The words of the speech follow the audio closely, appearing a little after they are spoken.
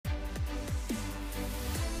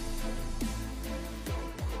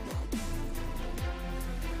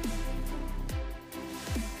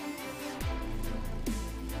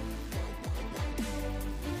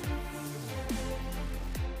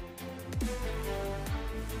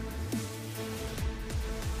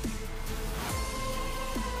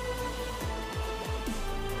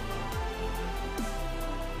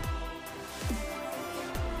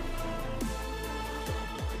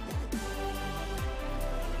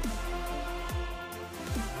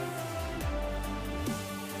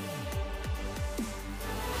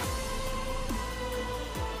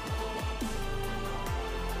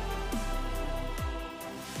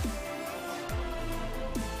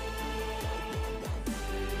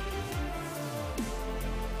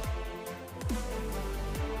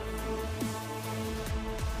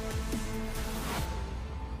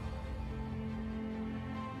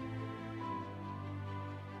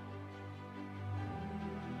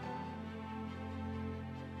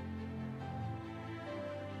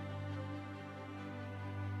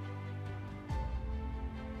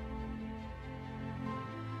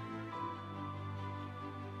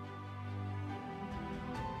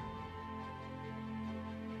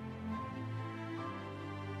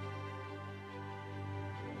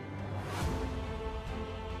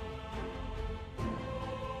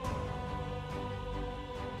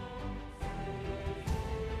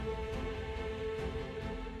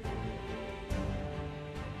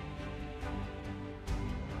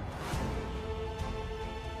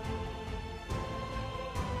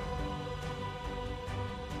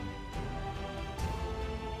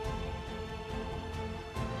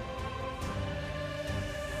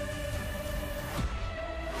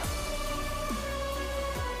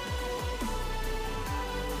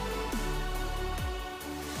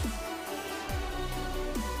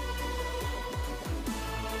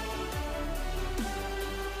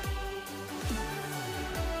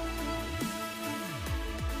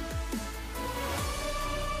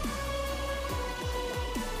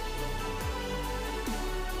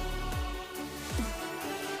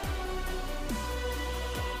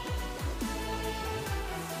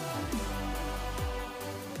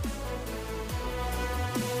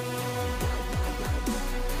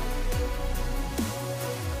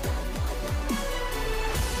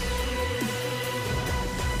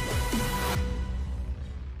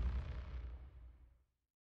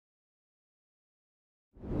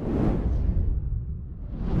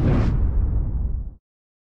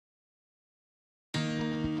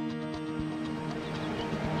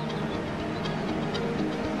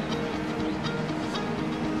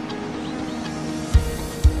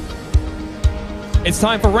It's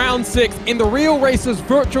time for round 6 in the Real Racers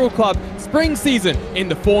Virtual Club spring season in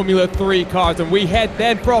the Formula 3 cars, and we head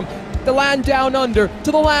then from the land down under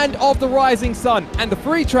to the land of the rising sun and the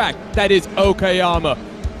free track that is Okayama.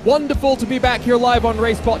 Wonderful to be back here live on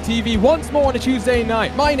RaceSpot TV once more on a Tuesday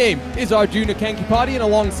night. My name is Arjuna Kankipati, and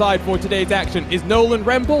alongside for today's action is Nolan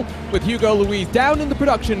Rempel with Hugo Louise down in the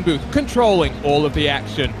production booth controlling all of the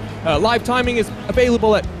action. Live timing is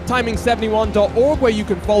available at timing71.org, where you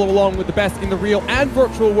can follow along with the best in the real and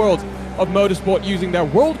virtual worlds of motorsport using their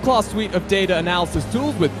world-class suite of data analysis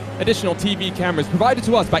tools, with additional TV cameras provided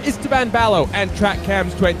to us by Esteban Ballo and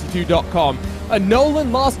TrackCams22.com.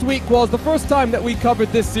 Nolan, last week was the first time that we covered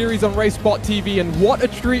this series on RaceSpot TV, and what a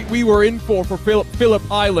treat we were in for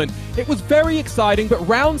Phillip Island. It was very exciting, but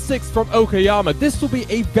round 6 from Okayama, this will be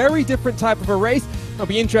a very different type of a race. It'll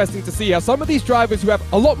be interesting to see how some of these drivers who have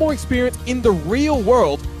a lot more experience in the real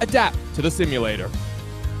world adapt to the simulator.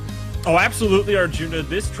 Oh, absolutely, Arjuna.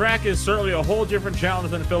 This track is certainly a whole different challenge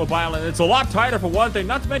than Phillip Island. It's a lot tighter for one thing,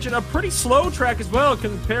 not to mention a pretty slow track as well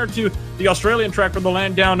compared to the Australian track from the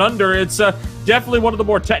land down under. It's definitely one of the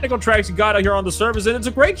more technical tracks you got out here on the surface, and it's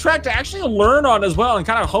a great track to actually learn on as well and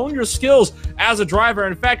kind of hone your skills as a driver.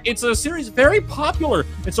 In fact, it's a series very popular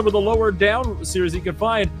in some of the lower down series you can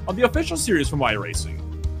find on the official series from iRacing.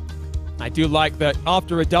 I do like that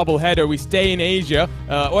after a doubleheader, we stay in Asia,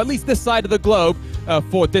 or at least this side of the globe,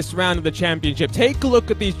 for this round of the championship. Take a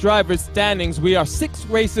look at these drivers' standings. We are 6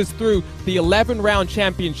 races through the 11-round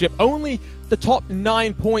championship. Only the top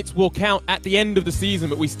 9 points will count at the end of the season,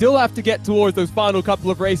 but we still have to get towards those final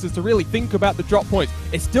couple of races to really think about the drop points.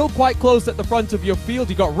 It's still quite close at the front of your field.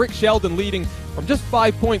 You got Rick Sheldon leading from just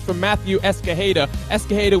 5 points from Matthew Escajeda.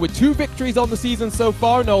 Escajeda with 2 victories on the season so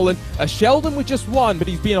far, Nolan. Sheldon with just 1, but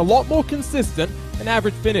he's been a lot more consistent. An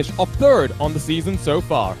average finish of 3rd on the season so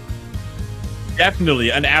far.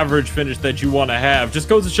 Definitely an average finish that you want to have. Just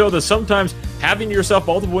goes to show that sometimes having yourself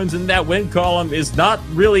multiple wins in that win column is not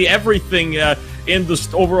really everything in the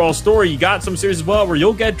overall story. You got some series as well where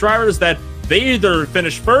you'll get drivers that they either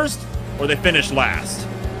finish first or they finish last.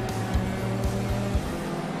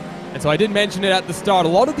 And so I did mention it at the start. A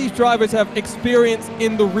lot of these drivers have experience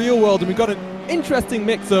in the real world, and we've got an interesting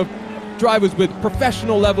mix of drivers with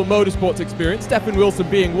professional level motorsports experience, Stefan Wilson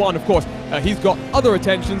being one. Of course, he's got other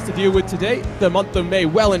attentions to deal with today. The month of May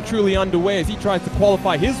well and truly underway as he tries to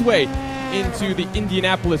qualify his way into the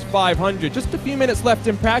Indianapolis 500. Just a few minutes left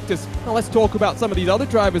in practice. Now let's talk about some of these other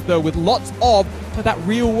drivers though with lots of that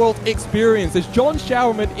real world experience. There's John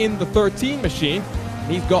Showerman in the 13 machine.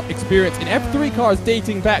 He's got experience in F3 cars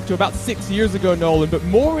dating back to about 6 years ago, Nolan. But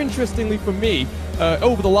more interestingly for me,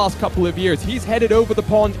 over the last couple of years, he's headed over the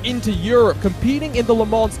pond into Europe, competing in the Le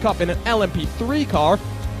Mans Cup in an LMP3 car.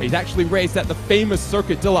 He's actually raced at the famous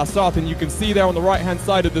Circuit de la Sarthe, and you can see there on the right-hand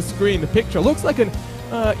side of the screen, the picture looks like an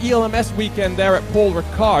ELMS weekend there at Paul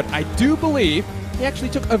Ricard. I do believe he actually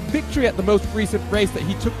took a victory at the most recent race that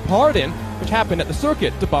he took part in, which happened at the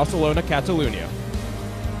Circuit de Barcelona, Catalunya.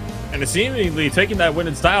 And it's seemingly taking that win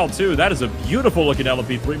in style, too. That is a beautiful-looking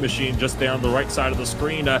LMP3 machine just there on the right side of the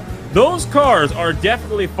screen. Those cars are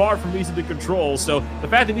definitely far from easy to control, so the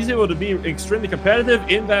fact that he's able to be extremely competitive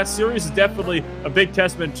in that series is definitely a big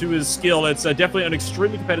testament to his skill. It's definitely an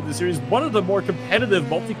extremely competitive series, one of the more competitive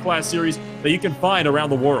multi-class series that you can find around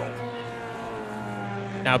the world.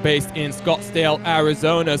 Now based in Scottsdale,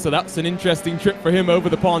 Arizona, so that's an interesting trip for him over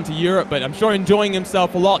the pond to Europe, but I'm sure enjoying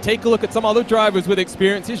himself a lot. Take a look at some other drivers with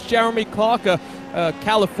experience. Here's Jeremy Clark, a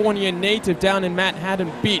California native down in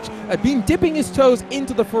Manhattan Beach. Been dipping his toes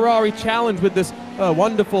into the Ferrari Challenge with this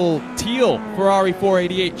wonderful teal Ferrari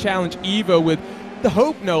 488 Challenge Evo, with the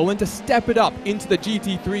hope, Nolan, to step it up into the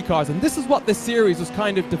GT3 cars. And this is what this series was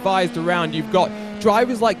kind of devised around. You've got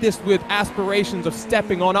drivers like this with aspirations of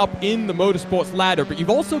stepping on up in the motorsports ladder, but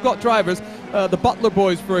you've also got drivers, the Butler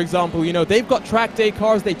boys, for example, you know, they've got track day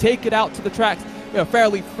cars, they take it out to the tracks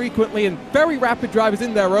fairly frequently, and very rapid drivers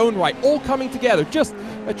in their own right, all coming together, just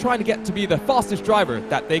trying to get to be the fastest driver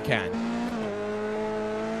that they can.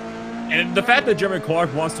 And the fact that Jeremy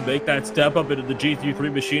Clark wants to make that step up into the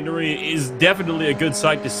GT3 machinery is definitely a good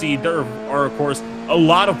sight to see. There are, of course, a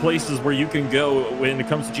lot of places where you can go when it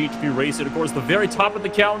comes to GT3 racing. Of course, the very top of the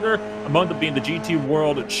calendar, among them being the GT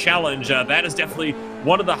World Challenge. That is definitely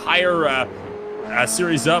one of the higher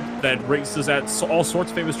series up that races at all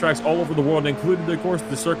sorts of famous tracks all over the world, including, of course,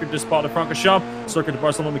 the Circuit de Spa-Francorchamps, Circuit de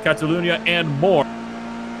Barcelona, Catalunya, and more.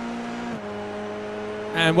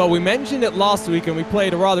 And well, we mentioned it last week, and we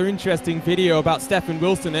played a rather interesting video about Stefan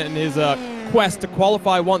Wilson and his quest to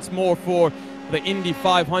qualify once more for the Indy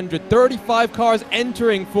 500. 35 cars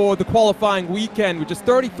entering for the qualifying weekend, with just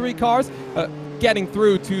 33 cars getting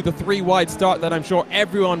through to the 3-wide start that I'm sure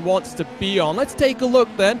everyone wants to be on. Let's take a look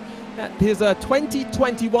then at his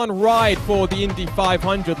 2021 ride for the Indy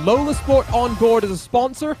 500. Lola Sport on board as a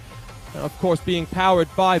sponsor, of course being powered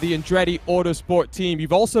by the Andretti Autosport team.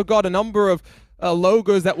 You've also got a number of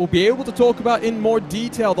logos that we'll be able to talk about in more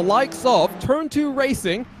detail. The likes of Turn 2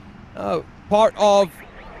 Racing, part of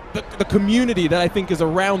the community that I think is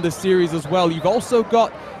around this series as well. You've also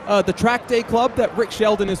got the Track Day Club that Rick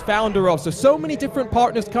Sheldon is founder of. So many different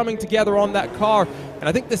partners coming together on that car. And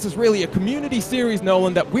I think this is really a community series,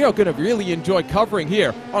 Nolan, that we are going to really enjoy covering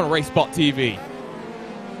here on RaceSpot TV.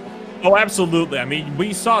 Oh, absolutely. I mean,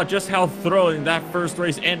 we saw just how thrilling that first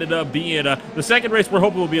race ended up being. The second race we're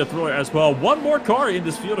hoping will be a thriller as well. One more car in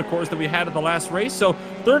this field, of course, that we had in the last race. So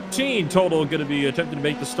 13 total going to be attempting to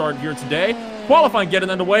make the start here today. Qualifying getting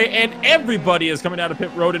underway, and everybody is coming out of pit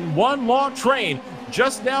road in one long train,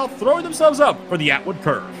 just now throwing themselves up for the Atwood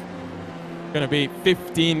Curve. Going to be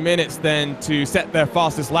 15 minutes then to set their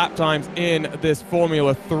fastest lap times in this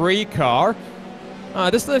Formula 3 car.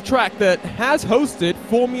 This is a track that has hosted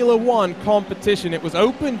Formula 1 competition. It was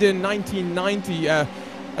opened in 1990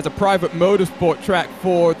 as a private motorsport track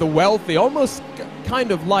for the wealthy, almost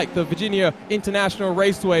kind of like the Virginia International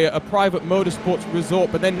Raceway, a private motorsports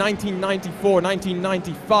resort. But then 1994,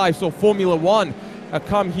 1995 saw Formula 1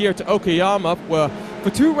 come here to Okayama for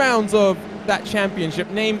 2 rounds of that championship,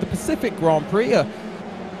 named the Pacific Grand Prix.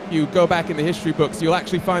 You go back in the history books, you'll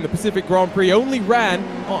actually find the Pacific Grand Prix only ran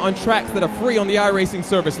on tracks that are free on the iRacing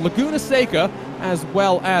service, Laguna Seca, as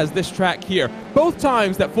well as this track here. Both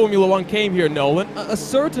times that Formula 1 came here, Nolan, a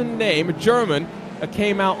certain name, a German,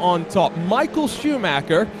 came out on top. Michael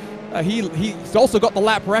Schumacher, he's also got the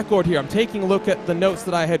lap record here. I'm taking a look at the notes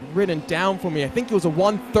that I had written down for me. I think it was a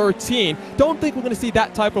 1:13. Don't think we're going to see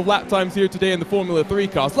that type of lap times here today in the Formula 3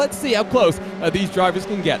 cars. Let's see how close these drivers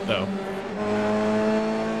can get, though.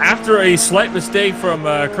 After a slight mistake from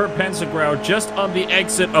Kurt Pensagrau just on the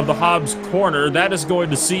exit of the Hobbs corner, that is going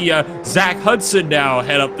to see Zach Hudson now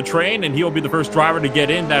head up the train, and he'll be the first driver to get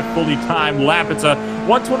in that fully timed lap. It's a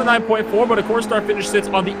 1:29.4, but of course start-finish sits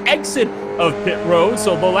on the exit of pit road,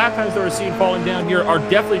 so the lap times that we're seeing falling down here are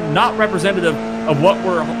definitely not representative of what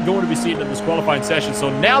we're going to be seeing in this qualifying session. So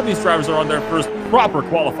now these drivers are on their first proper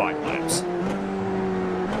qualifying laps.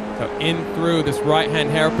 So in through this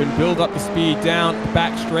right-hand hairpin, build up the speed down the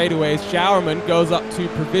back straightaways. Showerman goes up to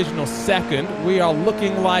provisional second. We are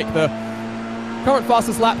looking like the current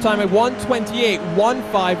fastest lap time at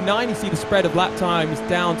 1:28.159. You see the spread of lap times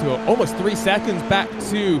down to almost 3 seconds back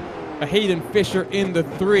to Hayden Fisher in the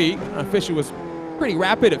 3. Fisher was pretty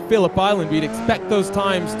rapid at Phillip Island. We'd expect those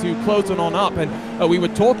times to close on up, and we were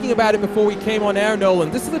talking about it before we came on air,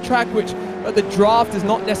 Nolan. This is a track which the draft is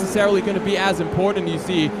not necessarily going to be as important. You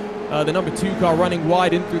see the number 2 car running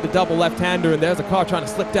wide in through the double left-hander, and there's a car trying to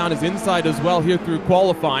slip down his inside as well here through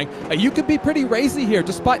qualifying. You could be pretty racy here,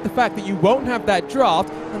 despite the fact that you won't have that draft,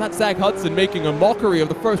 and that's Zach Hudson making a mockery of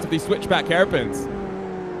the first of these switchback hairpins.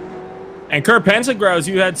 And Kurt Pensagrau, as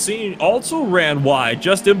you had seen, also ran wide,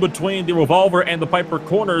 just in between the Revolver and the Piper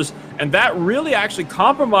corners, and that really actually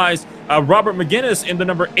compromised Robert McGinnis in the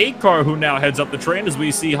number 8 car, who now heads up the train, as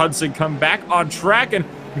we see Hudson come back on track, and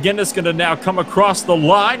McGinnis going to now come across the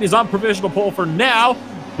line. He's on provisional pole for now.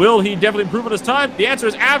 Will he definitely improve on his time? The answer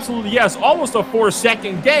is absolutely yes. Almost a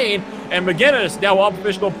 4-second gain, and McGinnis now on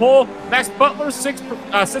provisional pole. Max Butler sits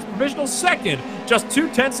provisional second, just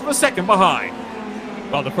 0.2 of a second behind.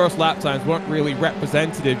 Well, the first lap times weren't really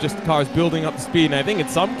representative, just the cars building up the speed, and I think in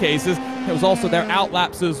some cases it was also their out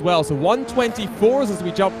laps as well. So 1:24s as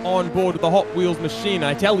we jump on board with the Hot Wheels machine. And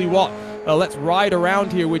I tell you what, let's ride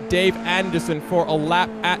around here with Dave Anderson for a lap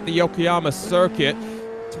at the Okayama circuit.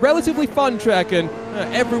 It's a relatively fun track, and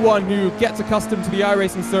everyone who gets accustomed to the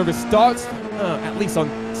iRacing service starts at least on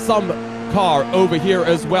some car over here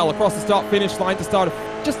as well, across the start-finish line to start a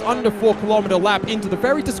just under 4-kilometer lap into the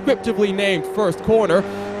very descriptively named first corner.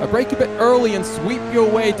 Brake a bit early and sweep your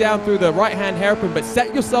way down through the right-hand hairpin, but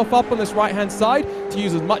set yourself up on this right-hand side to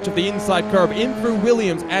use as much of the inside curve in through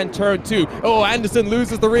Williams and turn 2. Oh, Anderson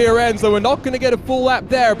loses the rear end, so we're not going to get a full lap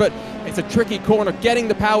there, but it's a tricky corner, getting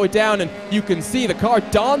the power down, and you can see the car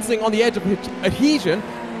dancing on the edge of adhesion.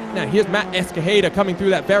 Now here's Matt Escajeda coming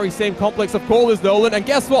through that very same complex of corners, Nolan, and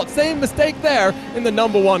guess what? Same mistake there in the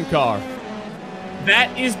number 1 car.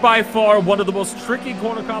 That is by far one of the most tricky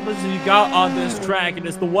corner complexes you got on this track, and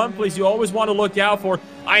it's the one place you always want to look out for.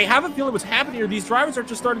 I have a feeling what's happening here, these drivers are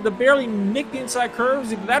just starting to barely nick the inside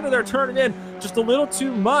curves. Either that or they're turning in just a little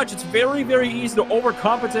too much. It's very, very easy to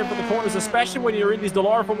overcompensate for the corners, especially when you're in these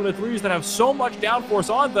Dallara Formula 3s that have so much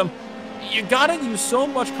downforce on them. you gotta use so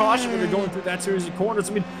much caution when you're going through that series of corners.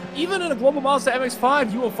 I mean, even in a Global Mazda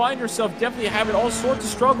MX-5, you will find yourself definitely having all sorts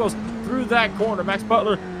of struggles through that corner. Max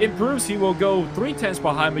Butler improves. He will go 3/10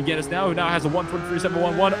 behind McGinnis now, who now has a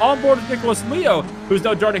 1:23.711. On board is Nicholas Leo, who's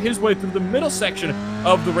now darting his way through the middle section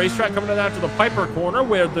of the racetrack, coming down to the Piper corner,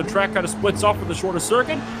 where the track kind of splits off with the shorter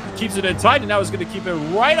circuit. Keeps it in tight, and now he's going to keep it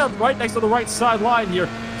right next to the right sideline here.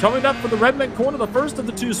 Coming up for the Redmond corner, the first of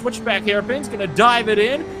the two switchback hairpins, going to dive it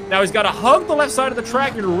in. Now he's got to hug the left side of the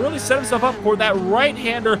track and really set himself up for that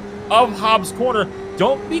right-hander of Hobbs Corner.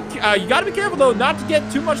 You got to be careful, though, not to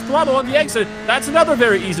get too much throttle on the exit. That's another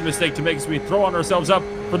very easy mistake to make as we throw on ourselves up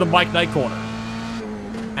for the Mike Knight corner.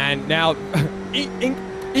 And now,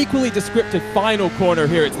 equally descriptive final corner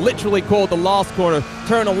here. It's literally called the last corner.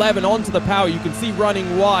 Turn 11 onto the power. You can see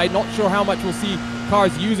running wide. Not sure how much we'll see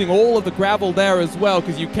cars using all of the gravel there as well,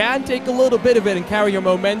 because you can take a little bit of it and carry your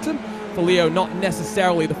momentum. For Leo, not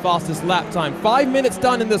necessarily the fastest lap time. 5 minutes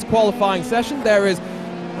done in this qualifying session. There is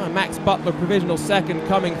Max Butler, provisional second,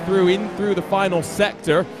 coming through through the final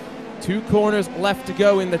sector. 2 corners left to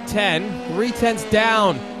go in the 10. 3/10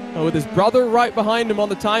 down. With his brother right behind him on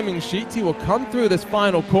the timing sheets, he will come through this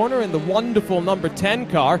final corner in the wonderful number 10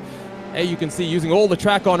 car. Hey, you can see using all the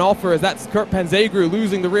track on offer, as that's Kurt Panzagru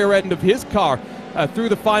losing the rear end of his car through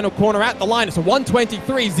the final corner at the line. It's a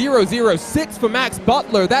 1:23.006 for Max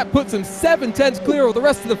Butler. That puts him 7/10 clear of the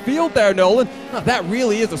rest of the field there, Nolan. That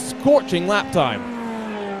really is a scorching lap time.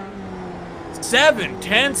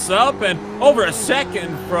 7/10 up and over a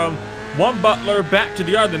second from one Butler back to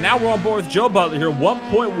the other. Now we're on board with Joe Butler here,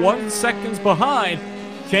 1.1 seconds behind.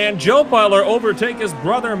 Can Joe Butler overtake his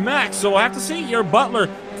brother Max? So we'll have to see here. Butler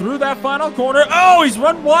through that final corner. Oh, he's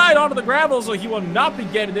run wide onto the gravel, so he will not be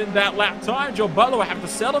getting in that lap time. Joe Butler will have to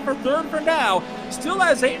settle for third for now. Still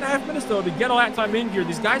has 8.5 minutes, though, to get a lap time in here.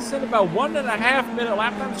 These guys said about 1.5 minute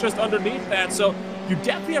lap times just underneath that, so you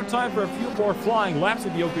definitely have time for a few more flying laps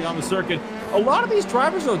at the Okayama circuit. A lot of these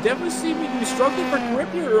drivers, though, definitely seem to be struggling for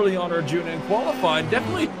grip here early on our June and qualifying.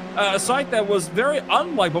 Definitely a site that was very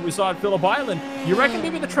unlike what we saw at Phillip Island. You reckon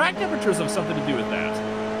maybe the track temperatures have something to do with that?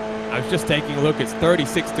 I was just taking a look. It's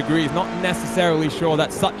 36 degrees. Not necessarily sure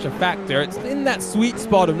that's such a factor. It's in that sweet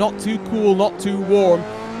spot of not too cool, not too warm.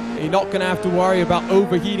 You're not going to have to worry about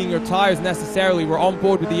overheating your tires necessarily. We're on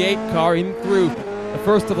board with the 8 car in through the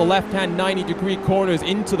first of the left-hand 90-degree corners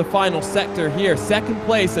into the final sector here. Second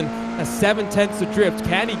place and a 7/10 adrift.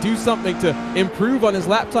 Can he do something to improve on his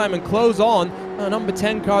lap time and close on a number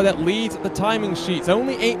 10 car that leads at the timing sheets?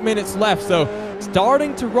 Only 8 minutes left, so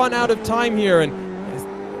starting to run out of time here, and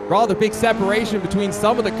rather big separation between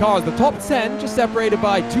some of the cars. The top 10 just separated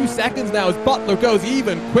by 2 seconds now as Butler goes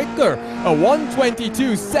even quicker. A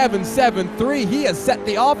 1:22.773. He has set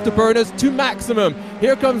the afterburners to maximum.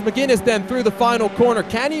 Here comes McGinnis then through the final corner.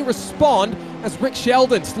 Can he respond as Rick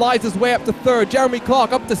Sheldon slides his way up to third? Jeremy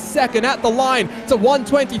Clark up to second at the line. It's a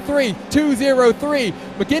 1:23.203.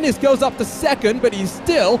 McGinnis goes up to second, but he's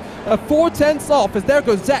still 4/10 off as there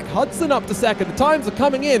goes Zach Hudson up to second. The times are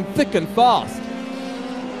coming in thick and fast.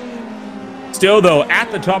 Still, though,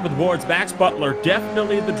 at the top of the boards, Max Butler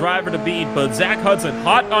definitely the driver to beat, but Zach Hudson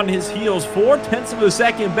hot on his heels, 4/10 of a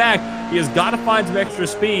second back. He has got to find some extra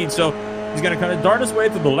speed, so he's going to kind of dart his way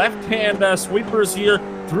through the left-hand sweepers here,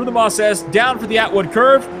 through the Moss S, down for the Atwood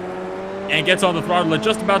curve, and gets on the throttle at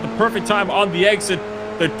just about the perfect time on the exit.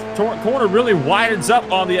 The corner really widens up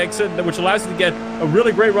on the exit, which allows him to get a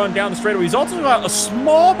really great run down the straightaway. He's also got a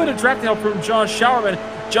small bit of track help from John Showerman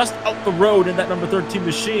just out the road in that number 13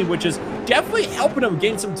 machine, which is definitely helping him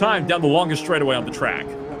gain some time down the longest straightaway on the track.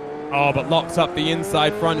 Oh, but locks up the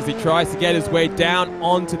inside front as he tries to get his way down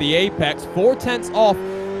onto the apex. 4/10 off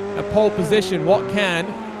a pole position. What can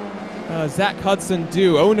Zach Hudson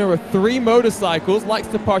do? Owner of 3 motorcycles, likes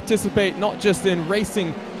to participate not just in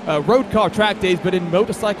racing road car track days, but in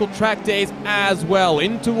motorcycle track days as well.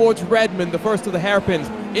 In towards Redmond, the first of the hairpins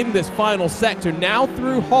in this final sector. Now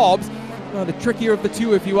through Hobbs. The trickier of the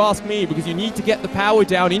two, if you ask me, because you need to get the power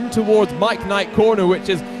down in towards Mike Knight corner, which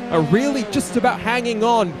is really just about hanging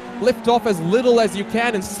on. Lift off as little as you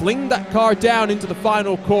can and sling that car down into the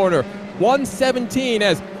final corner. 1:17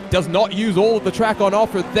 as does not use all of the track on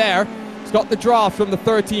offer there. He's got the draft from the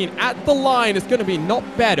 13 at the line. It's going to be not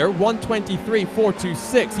better.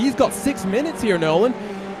 1:23.426. He's got 6 minutes here, Nolan,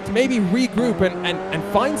 to maybe regroup and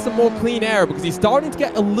find some more clean air, because he's starting to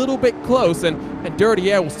get a little bit close, and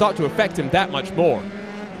dirty air will start to affect him that much more.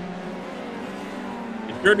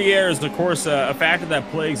 It Dirty air is, of course, a factor that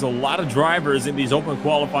plagues a lot of drivers in these open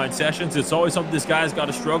qualifying sessions. It's always something this guy's got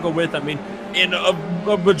to struggle with. I mean, in a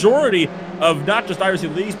majority of not just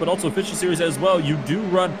iRacing leagues, but also official series as well, you do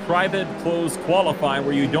run private closed qualifying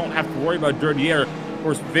where you don't have to worry about dirty air. Of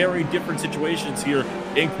course, very different situations here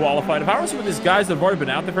in qualifying. If I were some of these guys that have already been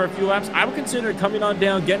out there for a few laps, I would consider coming on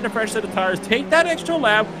down, getting a fresh set of tires, take that extra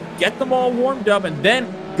lap, get them all warmed up, and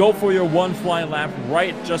then go for your one flying lap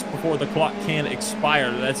right just before the clock can expire.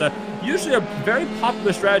 That's usually a very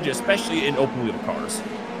popular strategy, especially in open wheel cars.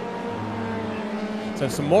 So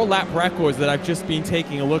some more lap records that I've just been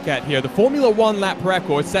taking a look at here. The Formula One lap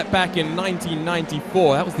record set back in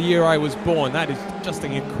 1994. That was the year I was born. That is just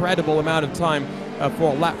an incredible amount of time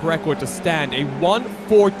for a lap record to stand. A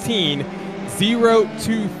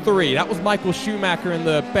 1:14.023. That was Michael Schumacher in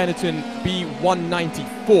the Benetton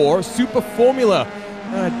B194. Super Formula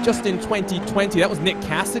just in 2020. That was Nick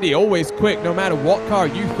Cassidy, always quick no matter what car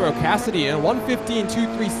you throw Cassidy in.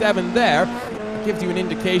 1:15.237 there. It gives you an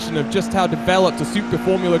indication of just how developed a Super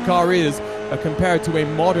Formula car is compared to a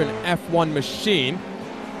modern F1 machine.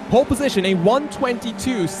 Pole position, a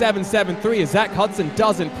 1:22.773 as Zach Hudson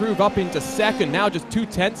does improve up into second. Now just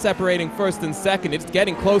 2/10 separating first and second. It's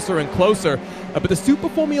getting closer and closer. But the Super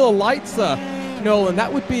Formula lights, Nolan,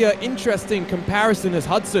 that would be an interesting comparison as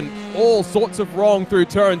Hudson all sorts of wrong through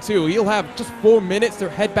turn 2. He'll have just 4 minutes to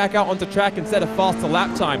head back out onto track and set a faster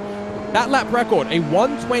lap time. That lap record, a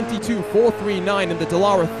 1:22.439 in the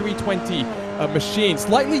Dallara 320 machine.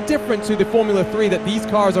 Slightly different to the Formula 3 that these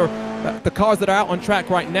cars are the cars that are out on track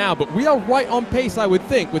right now, but we are right on pace, I would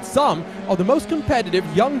think, with some of the most competitive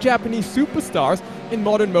young Japanese superstars in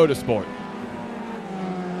modern motorsport.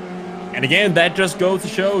 And again, that just goes to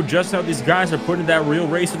show just how these guys are putting that real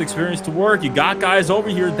racing experience to work. You got guys over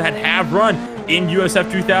here that have run in USF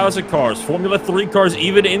 2000 cars, Formula 3 cars,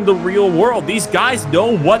 even in the real world. These guys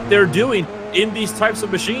know what they're doing in these types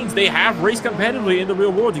of machines. They have raced competitively in the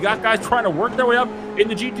real world. You got guys trying to work their way up in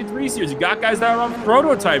the GT3 series. You got guys that are on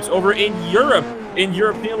prototypes over in Europe, in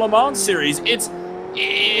European Le Mans series. It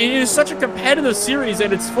is such a competitive series,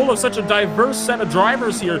 and it's full of such a diverse set of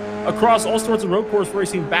drivers here across all sorts of road course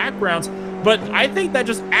racing backgrounds. But I think that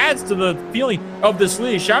just adds to the feeling of this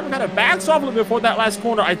league. Sharman kind of backs off a little bit before that last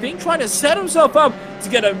corner, I think trying to set himself up to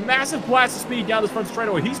get a massive blast of speed down this front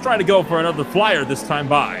straightaway. He's trying to go for another flyer this time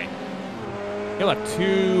by. He'll have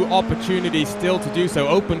 2 opportunities still to do so.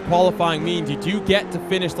 Open qualifying means you do get to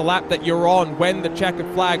finish the lap that you're on when the checkered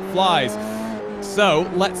flag flies. So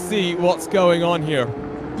let's see what's going on here.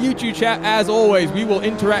 YouTube chat, as always, we will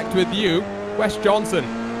interact with you. Wes Johnson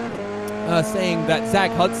saying that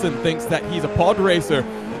Zach Hudson thinks that he's a pod racer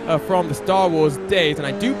from the Star Wars days, and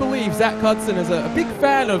I do believe Zach Hudson is a big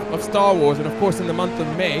fan of Star Wars, and of course in the month of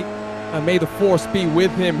May, may the Force be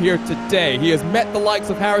with him here today. He has met the likes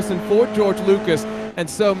of Harrison Ford, George Lucas, and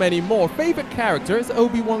so many more. Favorite character is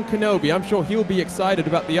Obi-Wan Kenobi. I'm sure he'll be excited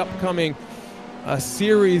about the upcoming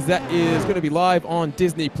series that is going to be live on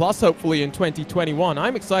Disney Plus, hopefully in 2021.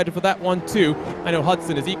 I'm excited for that one too. I know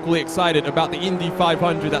Hudson is equally excited about the Indy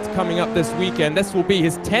 500 that's coming up this weekend. This will be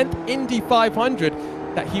his 10th Indy 500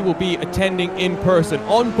 that he will be attending in person.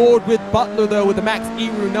 On board with Butler though with the Max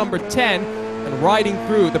Eru number 10, and riding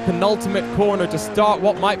through the penultimate corner to start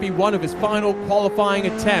what might be one of his final qualifying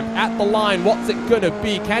attempt. At the line, what's it gonna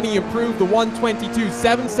be? Can he improve the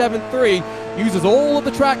 1:22.773? Uses all of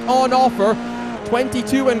the track on offer.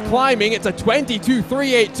 22 and climbing, it's a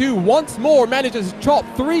 22.382. Once more manages to chop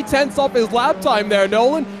 3/10 off his lap time there,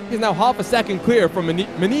 Nolan. He's now half a second clear from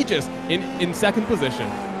Menegis in second position.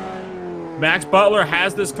 Max Butler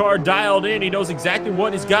has this car dialed in. He knows exactly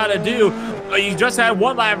what he's got to do. He just had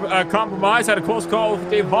one lap compromise, had a close call with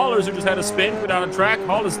Dave Hollers, who just had a spin, put out on track.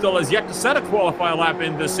 Hollers still has yet to set a qualifying lap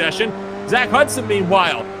in this session. Zach Hudson,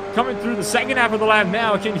 meanwhile, coming through the second half of the lap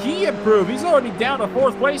now. Can he improve? He's already down to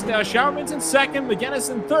 4th place now. Showerman's in 2nd, McGinnis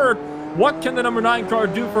in 3rd. What can the number 9 car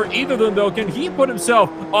do for either of them, though? Can he put himself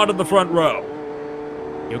onto the front row?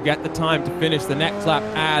 You'll get the time to finish the next lap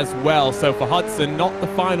as well. So for Hudson, not the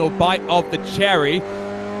final bite of the cherry.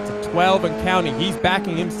 It's a 12 and counting. He's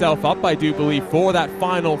backing himself up, I do believe, for that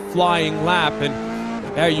final flying lap. And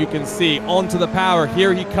there you can see, onto the power.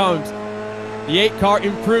 Here he comes. The 8 car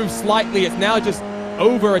improves slightly. It's now just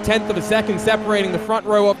over 1/10 of a second separating the front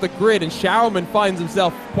row of the grid. And Showerman finds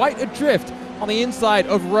himself quite adrift on the inside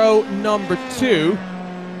of row number 2.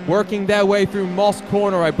 Working their way through Moss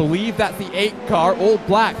Corner. I believe that's the 8 car, all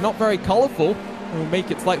black, not very colorful. It'll make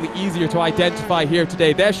it slightly easier to identify here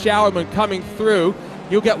today. There's Showerman coming through.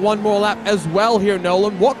 He'll get one more lap as well here,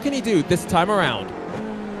 Nolan. What can he do this time around?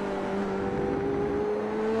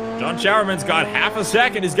 John Showerman's got half a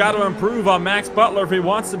second. He's got to improve on Max Butler if he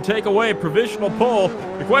wants to take away provisional pole.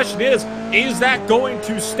 The question is that going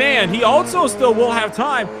to stand? He also still will have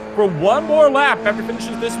time for one more lap after he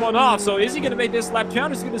finishes this one off. So is he going to make this lap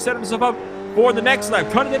count? Is he going to set himself up for the next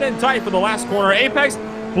lap? Cutting it in tight for the last corner. Apex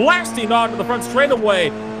blasting onto the front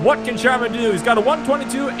straightaway. What can Showerman do? He's got a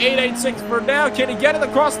 122.886 for now. Can he get it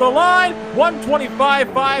across the line?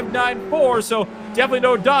 125.594. So definitely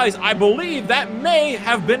no dies. I believe that may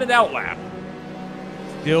have been an outlap.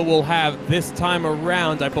 Still will have this time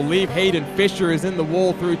around. I believe Hayden Fisher is in the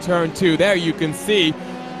wall through turn 2. There you can see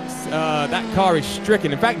that car is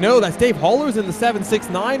stricken. In fact, no, that's Dave Hollers in the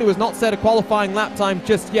 769 who has not set a qualifying lap time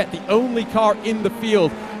just yet. The only car in the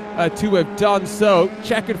field to have done so.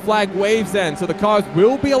 Checkered flag waves then, so the cars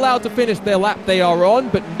will be allowed to finish their lap they are on,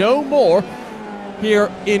 but no more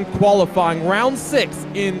here in qualifying. Round 6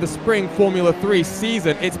 in the spring Formula 3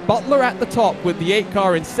 season. It's Butler at the top with the 8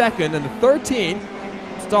 car in second, and the 13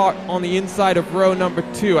 start on the inside of row number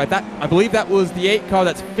 2. I believe that was the 8 car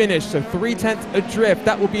that's finished, so 3/10 adrift.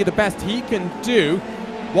 That will be the best he can do.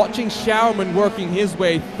 Watching Showerman working his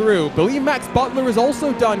way through. Believe Max Butler is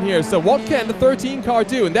also done here, so what can the 13 car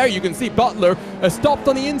do? And there you can see Butler stopped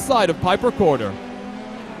on the inside of Piper Corder.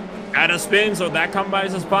 At a spin, so that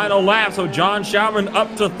combines his final lap. So John Showerman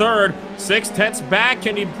up to third, 6/10 back.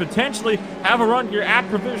 Can he potentially have a run here at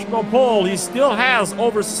provisional pole? He still has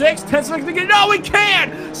over 6/10 seconds. No, he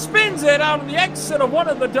can't! Spins it out of the exit of one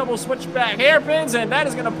of the double switchback hairpins, and that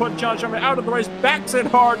is going to put John Showerman out of the race. Backs it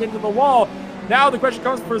hard into the wall. Now the question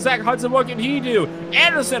comes for Zach Hudson. What can he do?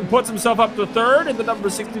 Anderson puts himself up to third in the number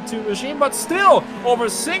 62 machine, but still over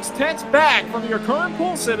 6/10 back from your current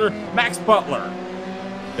pole sitter, Max Butler.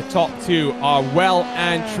 The top 2 are well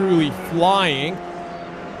and truly flying.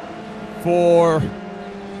 For,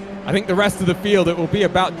 I think, the rest of the field, it will be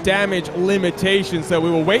about damage limitation. So we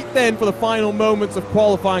will wait then for the final moments of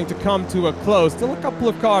qualifying to come to a close. Still a couple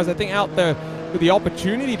of cars, I think, out there with the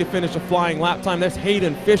opportunity to finish a flying lap time. There's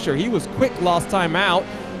Hayden Fisher. He was quick last time out.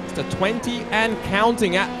 It's a 20 and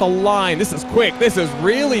counting at the line. This is quick. This is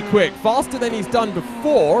really quick. Faster than he's done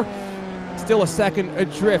before. Still a second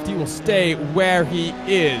adrift. He will stay where he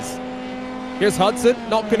is. Here's Hudson.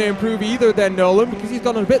 Not going to improve either then, Nolan, because he's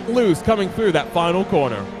gotten a bit loose coming through that final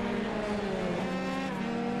corner.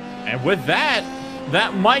 And with that,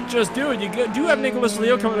 that might just do it. You do have Nicholas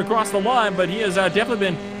Leo coming across the line, but he has definitely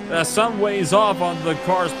been some ways off on the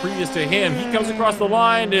cars previous to him. He comes across the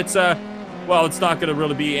line. It's well, it's not going to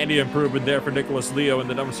really be any improvement there for Nicholas Leo in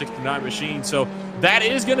the number 69 machine. So that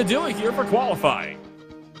is going to do it here for qualifying.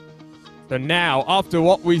 So now, after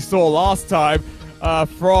what we saw last time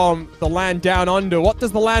from the land down under, what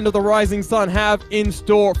does the land of the rising sun have in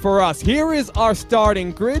store for us? Here is our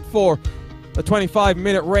starting grid for the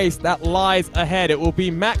 25-minute race that lies ahead. It will be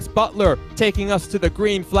Max Butler taking us to the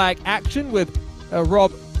green flag action with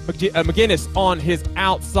Rob McGuinness on his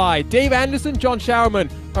outside. Dave Anderson, John Showerman,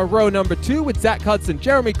 row number 2 with Zach Hudson,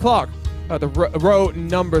 Jeremy Clark, row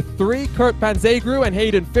number 3, Kurt Panzagru and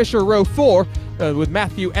Hayden Fisher, row 4, with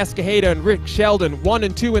Matthew Escajeda and Rick Sheldon, 1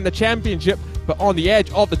 and 2 in the championship, but on the edge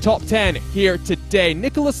of the top 10 here today.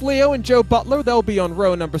 Nicholas Leo and Joe Butler, they'll be on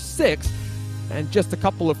row number 6. And just a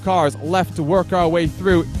couple of cars left to work our way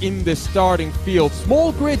through in this starting field.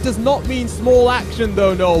 Small grid does not mean small action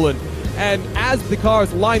though, Nolan. And as the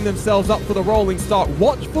cars line themselves up for the rolling start,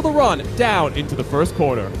 watch for the run down into the first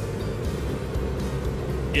corner.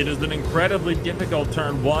 It is an incredibly difficult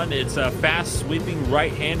turn 1. It's a fast sweeping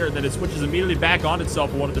right-hander, and then it switches immediately back on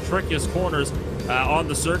itself in one of the trickiest corners on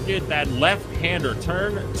the circuit. That left-hander,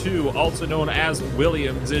 turn 2, also known as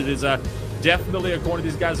Williams. It is definitely a corner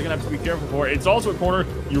these guys are going to have to be careful for. It's also a corner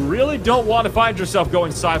you really don't want to find yourself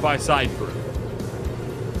going side-by-side through.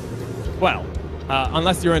 Well,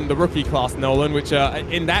 unless you're in the rookie class, Nolan, which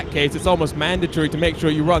in that case, it's almost mandatory to make sure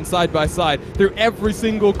you run side-by-side through every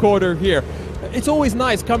single corner here. It's always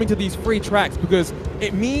nice coming to these free tracks because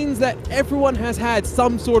it means that everyone has had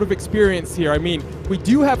some sort of experience here. I mean, we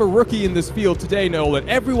do have a rookie in this field today, Nolan.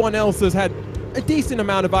 Everyone else has had a decent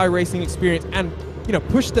amount of iRacing experience and, you know,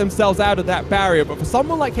 pushed themselves out of that barrier. But for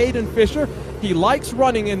someone like Hayden Fisher, he likes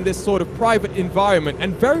running in this sort of private environment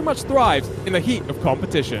and very much thrives in the heat of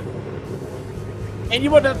competition. And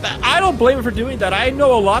I don't blame him for doing that. I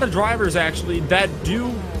know a lot of drivers, actually, that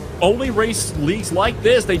do only race leagues like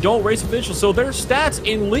this. They don't race officials, so their stats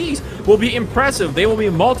in leagues will be impressive. They will be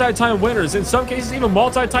multi-time winners, in some cases even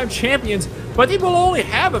multi-time champions, but they will only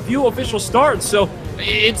have a few official starts, so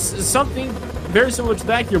it's something very similar to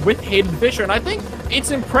that here with Hayden Fisher. And I think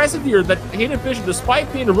it's impressive here that Hayden Fisher,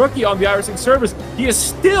 despite being a rookie on the iRacing service, he is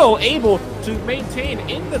still able to maintain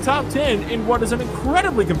in the top 10 in what is an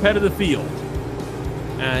incredibly competitive field.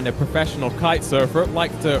 And a professional kite surfer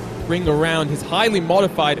likes to ring around his highly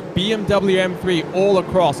modified BMW M3 all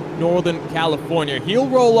across Northern California. He'll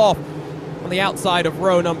roll off on the outside of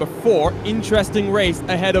row number 4. Interesting race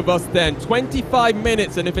ahead of us then. 25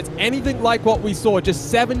 minutes, and if it's anything like what we saw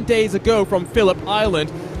just 7 days ago from Phillip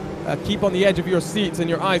Island, keep on the edge of your seats and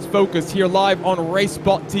your eyes focused here live on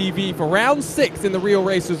RaceSpot TV for round 6 in the Real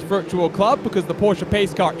Racers Virtual Club, because the Porsche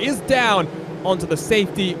pace car is down onto the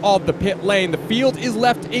safety of the pit lane. The field is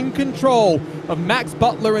left in control of Max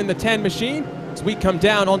Butler in the 10 machine as we come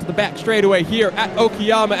down onto the back straightaway here at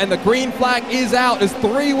Okayama, and the green flag is out as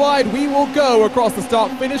 3 wide we will go across the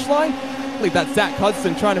start finish line. I believe that's Zach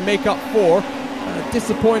Hudson trying to make up for a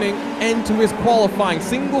disappointing end to his qualifying.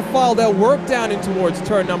 Single file, they'll work down in towards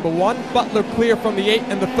turn number 1. Butler clear from the 8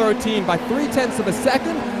 and the 13 by 0.3 of a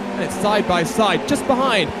second, and it's side by side just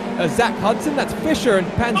behind Zach Hudson. That's Fisher and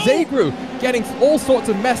Panzegru getting all sorts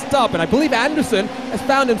of messed up, and I believe Anderson has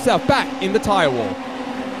found himself back in the tire wall.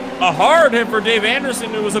 A hard hit for Dave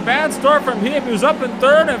Anderson. It was a bad start from him. He was up in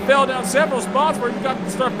 3rd and fell down several spots where he got to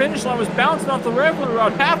the start finish line, was bouncing off the river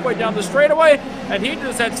around halfway down the straightaway, and he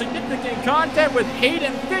just had significant contact with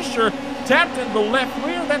Hayden Fisher, tapped in the left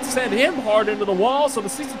rear. That sent him hard into the wall, so the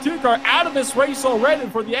 62 car out of this race already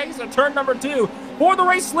for the exit of turn number 2. For the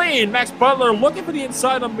race lead, Max Butler looking for the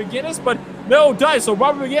inside on McGinnis, but no dice, so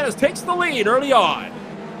Robert McGinnis takes the lead early on.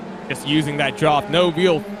 Just using that draft, no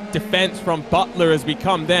real defense from Butler as we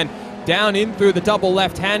come then down in through the double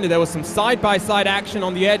left-hander. There was some side-by-side action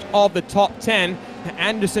on the edge of the top 10.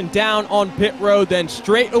 Anderson down on pit road, then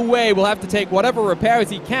straight away will have to take whatever repairs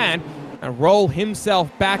he can and roll himself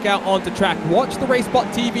back out onto track. Watch the RaceSpot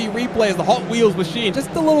TV replay as the Hot Wheels machine, just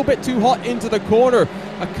a little bit too hot into the corner,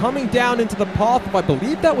 coming down into the path of, I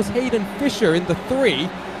believe that was Hayden Fisher in the 3,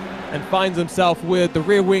 and finds himself with the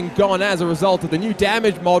rear wing gone as a result of the new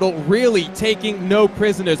damage model really taking no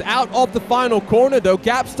prisoners. Out of the final corner though,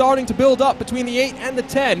 gap starting to build up between the 8 and the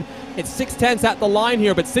 10. It's 6/10 at the line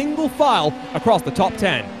here, but single file across the top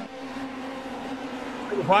 10.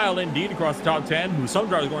 File indeed across the top 10, who some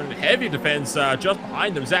drivers going into heavy defense just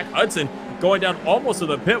behind them. Zach Hudson going down almost to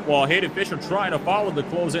the pit wall. Hayden Fisher trying to follow the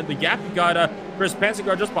close in the gap. You got Chris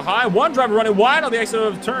Pensigar just behind. One driver running wide on the exit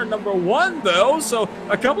of turn number 1 though, so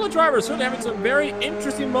a couple of drivers certainly having some very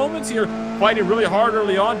interesting moments here, fighting really hard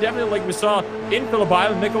early on. Definitely like we saw in Phillip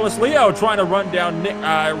Island, Nicholas Leo trying to run down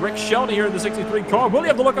Rick Sheldon here in the 63 car. Will he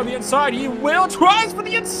have to look on the inside? He will. Tries for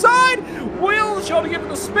the inside. Will Sheldon give him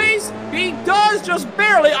the space? He does, just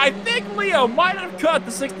barely. I think Leo might have cut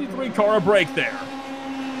the 63 car a break there.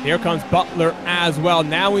 Here comes Butler as well,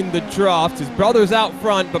 now in the draft. His brother's out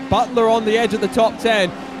front, but Butler on the edge of the top 10.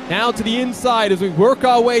 Now to the inside as we work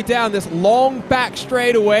our way down this long back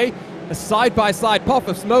straightaway. A side-by-side puff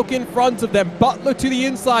of smoke in front of them. Butler to the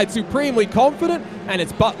inside, supremely confident, and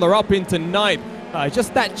it's Butler up into 9th.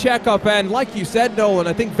 Just that checkup, and like you said, Nolan,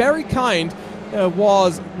 I think very kind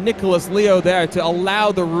was Nicholas Leo there to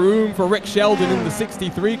allow the room for Rick Sheldon in the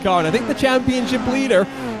 63 car, and I think the championship leader,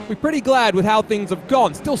 we're pretty glad with how things have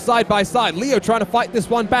gone. Still side by side, Leo trying to fight this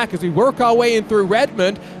one back as we work our way in through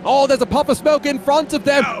Redmond. Oh, there's a puff of smoke in front of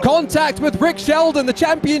them. Contact with Rick Sheldon, the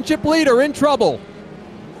championship leader, in trouble.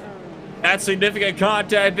 That's significant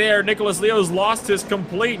contact there. Nicholas Leo's lost his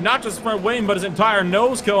complete, not just front wing, but his entire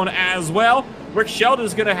nose cone as well. Rick Sheldon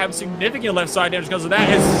is going to have significant left side damage because of that.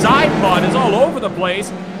 His side pod is all over the place.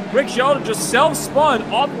 Rick Sheldon just self-spun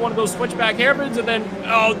off one of those switchback hairpins, and then,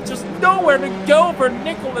 just nowhere to go for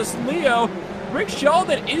Nicholas Leo. Rick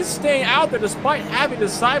Sheldon is staying out there despite having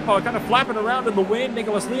his side pod kind of flapping around in the wind.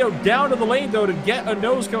 Nicholas Leo down to the lane, though, to get a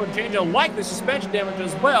nose cone change, and like the suspension damage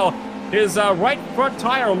as well. His right front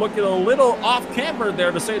tire looking a little off-camber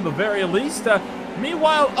there, to say the very least.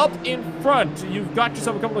 Meanwhile, up in front, you've got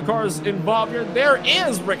yourself a couple of cars involved here. There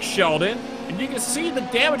is Rick Sheldon, and you can see the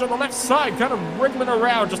damage on the left side kind of wriggling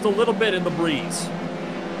around just a little bit in the breeze.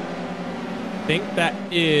 I think that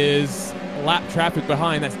is lap traffic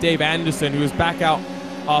behind. That's Dave Anderson, who is back out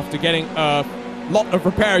after getting a lot of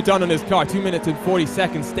repair done on his car. 2 minutes and 40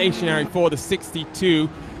 seconds stationary for the 62.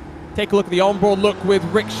 Take a look at the onboard look with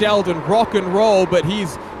Rick Sheldon. Rock and roll, but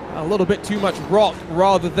he's a little bit too much rock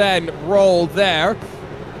rather than roll there.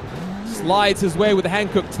 Slides his way with the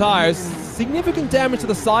hand-cooked tires. Significant damage to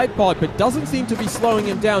the side pod, but doesn't seem to be slowing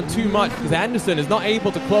him down too much because Anderson is not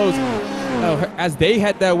able to close as they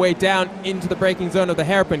head their way down into the braking zone of the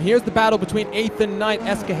hairpin. Here's the battle between 8th and 9th.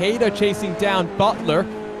 Escajeda chasing down Butler.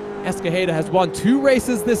 Escajeda has won 2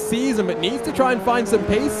 races this season, but needs to try and find some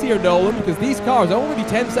pace here, Nolan, because these cars are already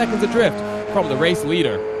 10 seconds adrift from the race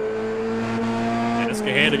leader.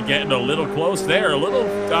 Escajeda getting a little close there, a little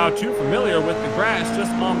too familiar with the grass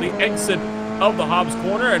just on the exit of the Hobbs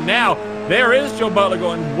corner. And now there is Joe Butler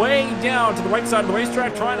going way down to the right side of the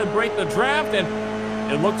racetrack, trying to break the draft.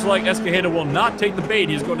 And it looks like Escajeda will not take the bait.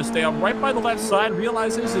 He's going to stay up right by the left side,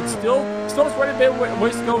 realizes it's still has quite a bit of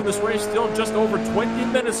ways to go in this race, still just over 20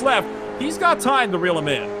 minutes left. He's got time to reel him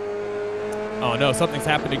in. Oh no, something's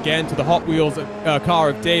happened again to the Hot Wheels car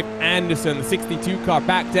of Dave Anderson, the 62 car,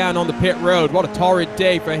 back down on the pit road. What a torrid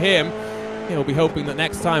day for him. He'll be hoping that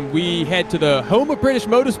next time we head to the home of British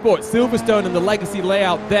Motorsport, Silverstone, and the legacy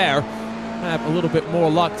layout there, have a little bit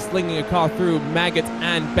more luck slinging a car through Maggott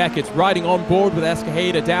and Beckett's. Riding on board with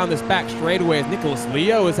Escajeda down this back straightaway as Nicholas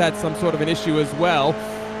Leo has had some sort of an issue as well.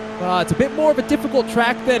 It's a bit more of a difficult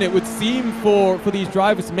track than it would seem for these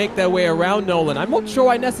drivers to make their way around, Nolan. I'm not sure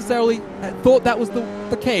I necessarily thought that was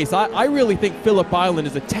the case. I really think Phillip Island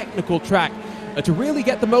is a technical track to really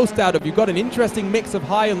get the most out of. You've got an interesting mix of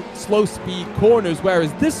high and slow speed corners,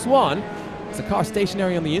 whereas this one, it's a car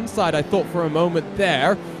stationary on the inside, I thought for a moment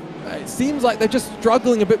there. It seems like they're just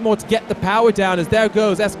struggling a bit more to get the power down as there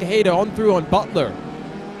goes Escajeda on through on Butler.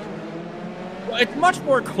 It's much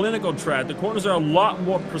more clinical track. The corners are a lot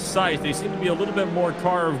more precise. They seem to be a little bit more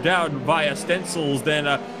carved out via stencils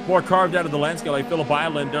than more carved out of the landscape like Phillip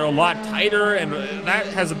Island. They're a lot tighter, and that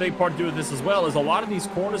has a big part to do with this as well, as a lot of these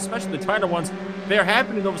corners, especially the tighter ones, they're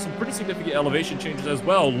happening over some pretty significant elevation changes as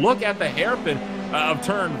well. Look at the hairpin of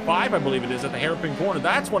turn 5, I believe it is, at the hairpin corner.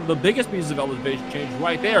 That's one of the biggest pieces of elevation change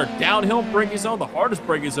right there. Downhill braking zone, the hardest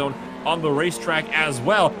braking zone on the racetrack as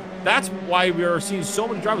well. That's why we are seeing so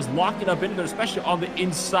many drivers locking up into there, especially on the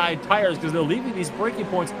inside tires, because they're leaving these braking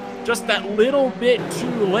points just that little bit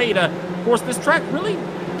too late. Of course, this track really,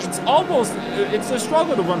 it's a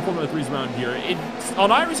struggle to run Formula 3s around here.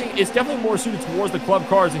 On iRacing, it's definitely more suited towards the club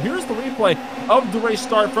cars. And here's the replay of the race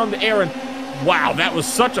start from the air. And wow, that was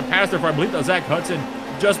such a pass there for, I believe that was Zach Hudson,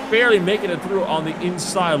 just barely making it through on the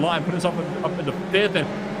inside line, putting himself up into 5th. And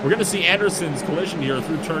we're going to see Anderson's collision here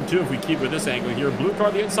through turn 2 if we keep with this angle here. Blue car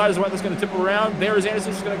on the inside is the one that's going to tip around. There is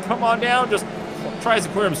Anderson, just going to come on down, just tries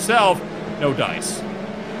to clear himself. No dice.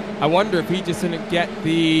 I wonder if he just didn't get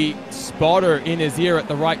the spotter in his ear at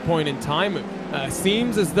the right point in time.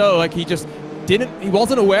 Seems as though like he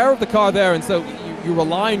wasn't aware of the car there, and so you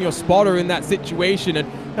rely on your spotter in that situation. And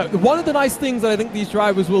one of the nice things that I think these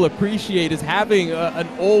drivers will appreciate is having an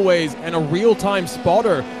always and a real-time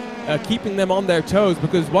spotter, keeping them on their toes,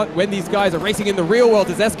 because when these guys are racing in the real world,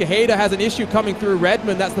 as Escajeda has an issue coming through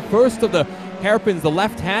Redmond, that's the first of the hairpins, the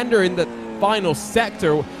left-hander in the final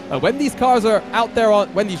sector. When these cars are out there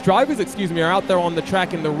when these drivers, are out there on the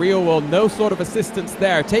track in the real world, no sort of assistance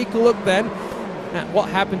there. Take a look then at what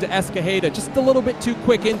happened to Escajeda, just a little bit too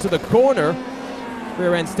quick into the corner.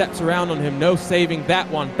 Rear end steps around on him, no saving that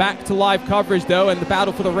one. Back to live coverage though, and the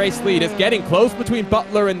battle for the race lead is getting close between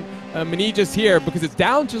Butler and Menegas here, because it's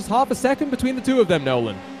down just half a second between the two of them,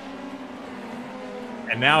 Nolan.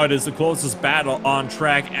 And now it is the closest battle on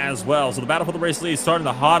track as well. So the battle for the race lead is starting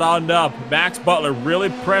to hot on up. Max Butler really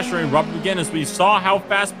pressuring Robert McGinnis. We saw how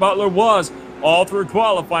fast Butler was all through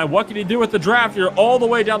qualifying. What can he do with the draft here all the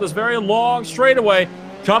way down this very long straightaway?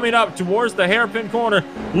 Coming up towards the hairpin corner,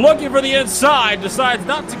 looking for the inside, decides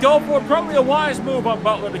not to go for it. Probably a wise move on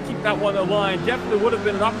Butler to keep that one in line. Definitely would have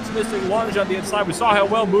been an opportunistic lunge on the inside. We saw how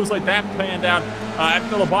well moves like that panned out at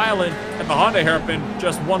Phillip Island at the Honda hairpin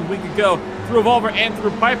just 1 week ago. Through Volver and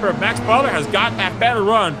through Piper, Max Butler has got that better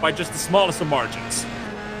run by just the smallest of margins.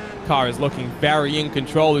 Car is looking very in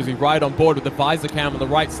control as we ride on board with the visor cam on the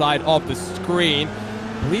right side of the screen.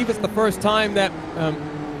 I believe it's the first time that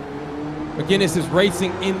McGinnis is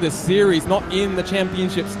racing in the series, not in the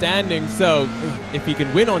championship standings. So if he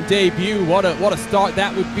can win on debut, what a start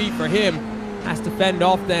that would be for him. Has to fend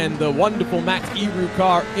off then the wonderful Max Eru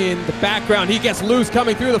car in the background. He gets loose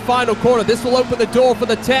coming through the final corner. This will open the door for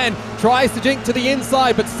the 10. Tries to jink to the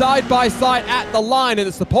inside, but side by side at the line, and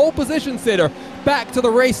it's the pole position sitter back to the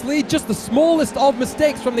race lead. Just the smallest of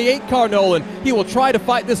mistakes from the 8 car, Nolan. He will try to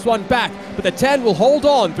fight this one back, but the 10 will hold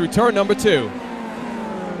on through turn number 2.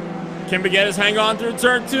 Can McGinnis hang on through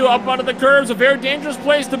turn 2 up onto the curbs? A very dangerous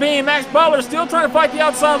place to be. Max Butler still trying to fight the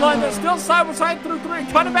outside line. They're still side by side through 3.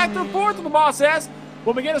 Cutting back through 4th, the boss says.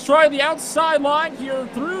 Will McGinnis try the outside line here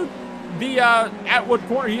through the Atwood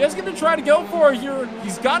corner. He is going to try to go for it here.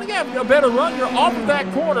 He's got to get a better run here off of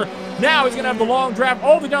that corner. Now he's going to have the long draft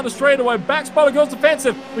all the way down the straightaway. Max Butler goes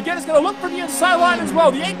defensive. Again, he's going to look for the inside line as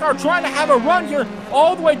well. The 8 car trying to have a run here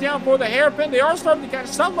all the way down for the hairpin. They are starting to catch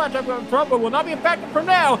some latch up in front, but will not be effective for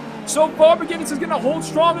now. So far, McGinnis is going to hold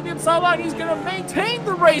strong at the inside line. He's going to maintain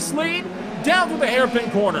the race lead down to the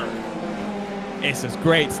hairpin corner. This is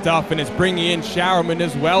great stuff, and it's bringing in Showerman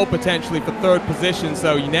as well, potentially for 3rd position,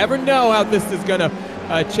 so you never know how this is going to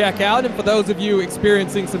check out. And for those of you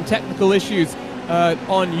experiencing some technical issues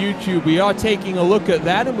on YouTube, we are taking a look at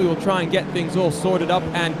that, and we will try and get things all sorted up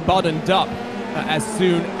and buttoned up as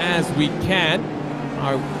soon as we can.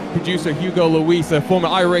 Our producer Hugo Luis, a former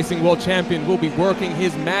iRacing world champion, will be working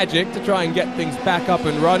his magic to try and get things back up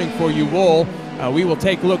and running for you all. We will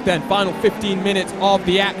take a look then, final 15 minutes of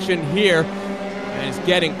the action here. And it's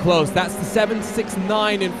getting close. That's the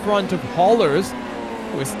 769 in front of Hollers.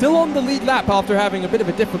 We're still on the lead lap after having a bit of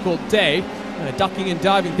a difficult day. Ducking and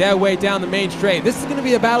diving their way down the main straight. This is going to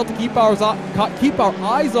be a battle to keep our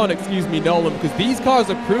eyes on, Nolan, because these cars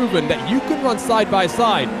have proven that you can run side by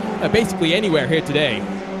side basically anywhere here today.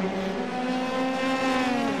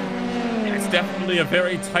 Definitely a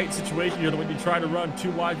very tight situation here when you try to run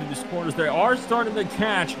too wide through these corners. They are starting to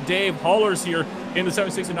catch Dave Hollers here in the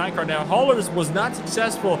 769 car. Now, Hollers was not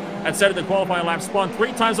successful at setting the qualifying lap, spun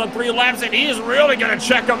 3 times on 3 laps, and he is really going to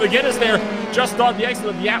check up McGinnis there just on the exit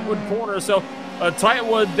of the Atwood corner. So a tight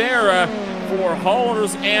one there for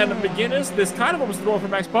Hollers and McGinnis. This kind of almost throwing for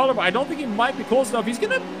Max Butler, but I don't think he might be close enough. He's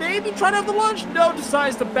going to maybe try to have the lunge. No,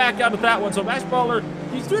 decides to back out of that one. So Max Butler,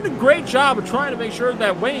 he's doing a great job of trying to make sure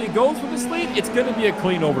that when he goes for this lead, it's going to be a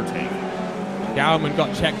clean overtake. Gowman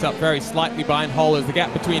got checked up very slightly behind Hollers. The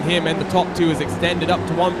gap between him and the top 2 is extended up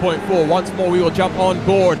to 1.4. Once more, we will jump on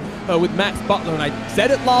board with Max Butler. And I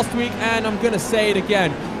said it last week, and I'm going to say it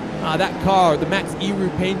again. That car, the Max Eru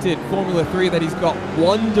painted Formula 3 that he's got,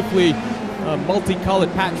 wonderfully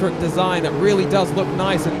multicolored patchwork design that really does look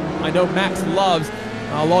nice, and I know Max loves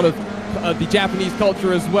a lot of the Japanese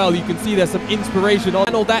culture as well. You can see there's some inspiration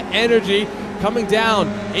on all that energy coming down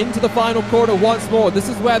into the final quarter once more. This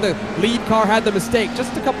is where the lead car had the mistake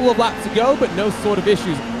just a couple of laps ago, but no sort of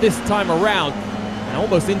issues this time around. And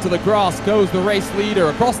almost into the grass goes the race leader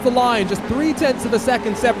across the line, just 0.3 of a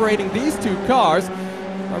second separating these 2 cars.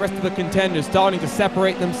 The rest of the contenders starting to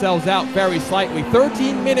separate themselves out very slightly.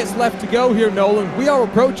 13 minutes left to go here, Nolan. We are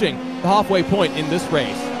approaching the halfway point in this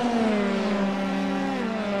race.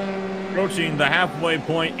 Approaching the halfway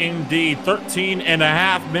point indeed.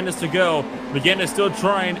 13.5 minutes to go. McGinnis still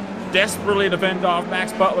trying desperately to fend off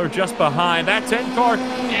Max Butler just behind. That 10 car,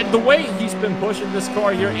 and the way he's been pushing this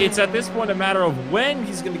car here, it's at this point a matter of when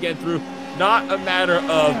he's going to get through, not a matter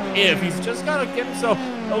of if. He's just got to get himself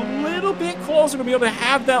a little bit closer to be able to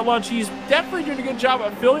have that lunch. He's definitely doing a good job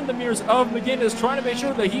of filling the mirrors of McGinnis, trying to make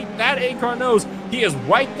sure that that 8 car knows he is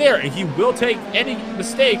right there and he will take any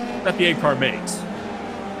mistake that the 8 car makes.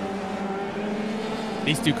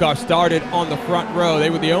 These 2 cars started on the front row. They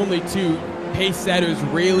were the only 2 pace setters,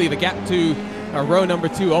 really. The gap to row number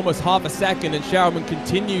 2, almost half a second, and Showerman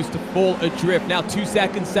continues to fall adrift. Now 2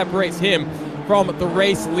 seconds separates him from the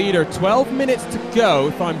race leader. 12 minutes to go.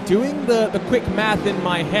 If I'm doing the quick math in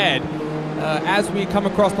my head, as we come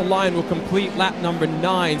across the line, we'll complete lap number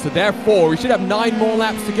 9. So therefore, we should have 9 more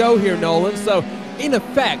laps to go here, Nolan. So in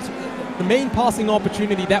effect, the main passing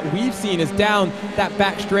opportunity that we've seen is down that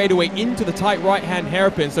back straightaway into the tight right-hand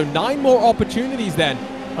hairpin. So 9 more opportunities then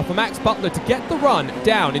for Max Butler to get the run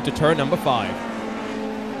down into turn number 5.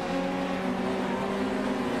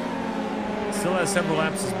 Still has several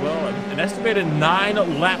laps as well. An estimated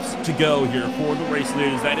 9 laps to go here for the race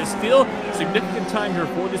leaders. That is still significant time here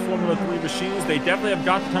for these Formula 3 machines. They definitely have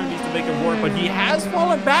got the time to make it work, but he has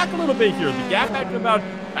fallen back a little bit here. The gap back to about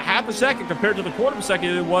a half a second compared to the quarter of a second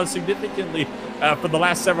it was significantly for the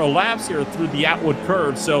last several laps here through the Atwood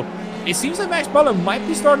curve. So it seems like Max Butler might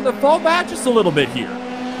be starting to fall back just a little bit here.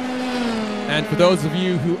 And for those of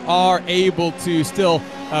you who are able to still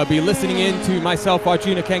be listening in to myself,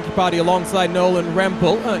 Arjuna Kankipati, alongside Nolan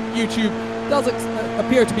Rempel, YouTube does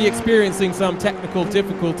appear to be experiencing some technical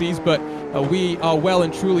difficulties, but we are well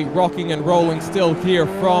and truly rocking and rolling still here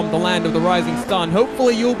from the land of the rising sun.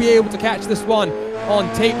 Hopefully you'll be able to catch this one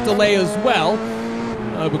on tape delay as well,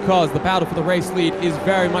 because the battle for the race lead is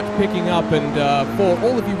very much picking up. And for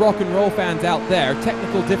all of you rock and roll fans out there,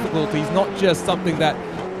 technical difficulties, not just something that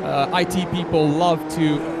IT people love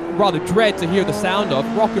to, rather dread to hear the sound of.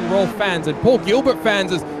 Rock and roll fans and Paul Gilbert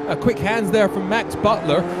fans, as quick hands there from Max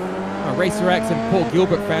Butler. Racer X and Paul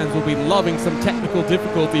Gilbert fans will be loving some technical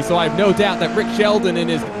difficulty, so I have no doubt that Rick Sheldon in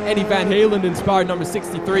his Eddie Van Halen inspired number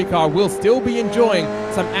 63 car will still be enjoying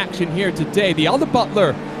some action here today. The other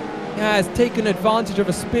Butler has taken advantage of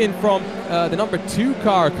a spin from the number 2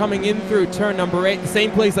 car coming in through turn number 8, the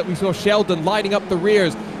same place that we saw Sheldon lighting up the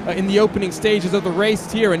rears in the opening stages of the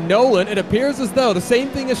race here. And Nolan, it appears as though the same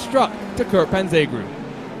thing has struck to Kurt Panzagru.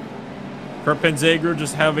 Kurt Panzagru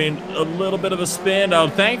just having a little bit of a spin.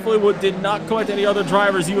 Thankfully, did not collect any other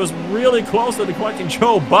drivers. He was really close to collecting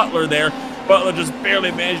Joe Butler there. Butler just barely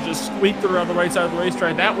managed to squeak through on the right side of the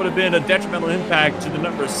racetrack. That would have been a detrimental impact to the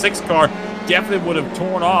number 6 car. Definitely would have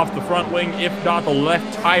torn off the front wing, if not the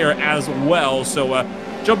left tire as well. So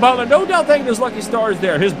Joe Butler, no doubt thanking his lucky stars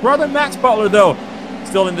there. His brother Max Butler, though,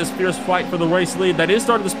 still in this fierce fight for the race lead. That is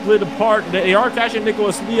starting to split apart. They are catching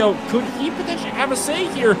Nicholas Leo. Could he potentially have a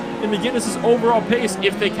say here in McGuinness's overall pace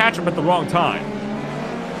if they catch him at the wrong time?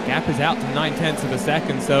 Gap is out to 9/10 of a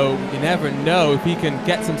second, so you never know if he can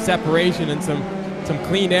get some separation and some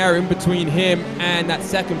clean air in between him and that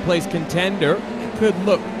second place contender. It could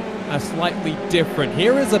look slightly different.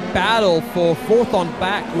 Here is a battle for 4th on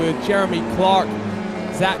back with Jeremy Clark,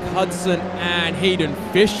 Zach Hudson, and Hayden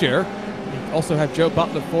Fisher. We also have Joe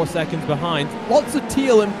Butler 4 seconds behind. Lots of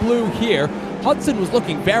teal and blue here. Hudson was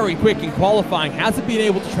looking very quick in qualifying. Hasn't been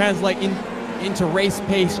able to translate into race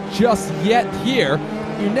pace just yet here.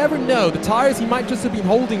 You never know. The tires, he might just have been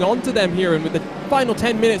holding on to them here, and with the final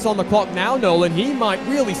 10 minutes on the clock now, Nolan, he might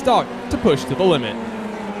really start to push to the limit.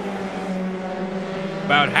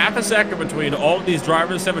 About half a second between all of these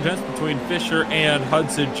drivers, 7/10 between Fisher and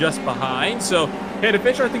Hudson just behind. So, Hayden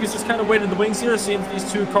Fisher, I think, is just kind of waiting in the wings here, seeing if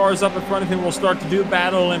these 2 cars up in front of him will start to do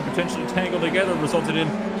battle and potentially tangle together, resulted in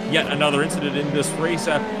yet another incident in this race.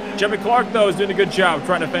 Jeremy Clark, though, is doing a good job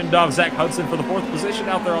trying to fend off Zach Hudson for the 4th position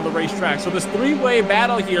out there on the racetrack. So this 3-way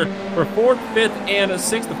battle here for 4th, 5th, and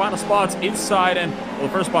 6th. The final spots inside and, well, the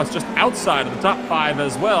first spot's just outside of the top 5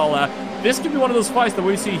 as well. This could be one of those fights that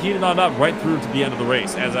we see heated on up right through to the end of the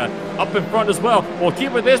race. As up in front as well, we'll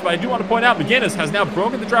keep with this, but I do want to point out McGuinness has now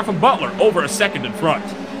broken the draft from Butler over a second in front.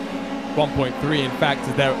 1.3, in fact,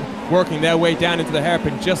 as they're working their way down into the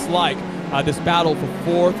hairpin, just like this battle for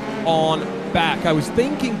 4th on back. I was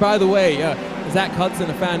thinking, by the way, Zach Hudson,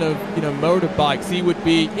 a fan of motorbikes, he would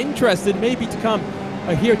be interested maybe to come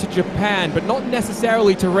here to Japan, but not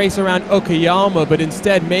necessarily to race around Okayama, but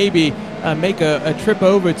instead maybe make a trip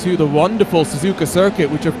over to the wonderful Suzuka circuit,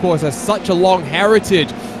 which of course has such a long heritage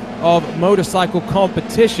of motorcycle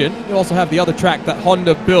competition. You also have the other track that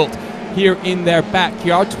Honda built here in their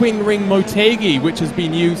backyard, Twin Ring Motegi, which has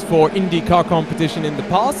been used for IndyCar competition in the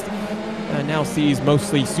past, and now sees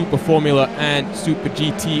mostly Super Formula and Super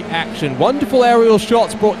GT action. Wonderful aerial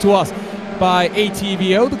shots brought to us by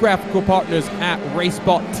ATVO, the graphical partners at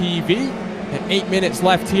RaceSpot TV. And 8 minutes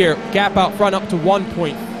left here. Gap out front up to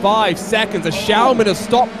 1.5 seconds. A Schaumann has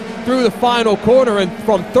stopped through the final corner, and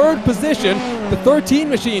from 3rd position, the 13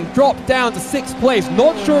 machine dropped down to 6th place.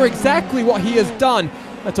 Not sure exactly what he has done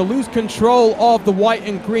to lose control of the white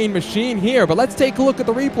and green machine here, but let's take a look at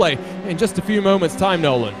the replay in just a few moments' time,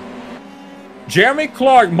 Nolan. Jeremy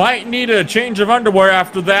Clark might need a change of underwear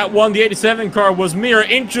after that one. The 87 car was mere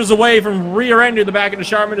inches away from rear-ending the back of the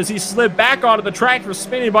Schaumann as he slid back onto the track for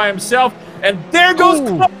spinning by himself. And there goes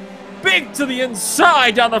Clark, big to the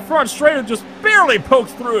inside down the front straight and just barely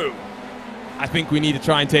poked through. I think we need to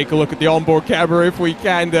try and take a look at the onboard camera if we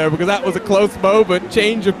can there, because that was a close moment.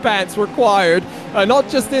 Change of pants required, not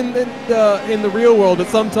just in the real world, but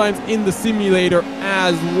sometimes in the simulator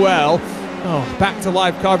as well. Oh, back to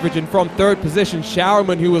live coverage, and from 3rd position,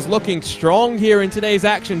 Schaumann, who was looking strong here in today's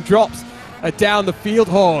action, drops down the field.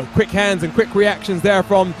 Oh, quick hands and quick reactions there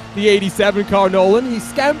from the 87 car, Nolan. He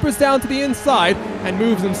scampers down to the inside and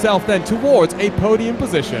moves himself then towards a podium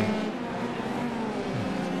position.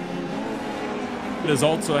 Has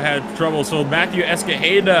also had trouble, so Matthew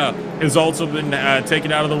Escajeda has also been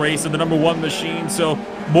taken out of the race in the number 1 machine, so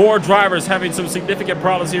more drivers having some significant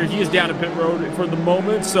problems here. He is down at pit road for the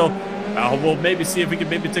moment, so we'll maybe see if we can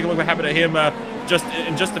maybe take a look at what happened to him just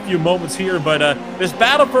in just a few moments here. But this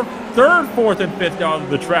battle for 3rd, 4th, and 5th down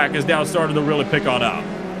the track is now starting to really pick on up.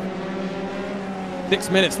 6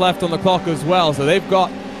 minutes left on the clock as well, so they've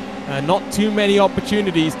got not too many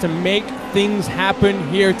opportunities to make things happen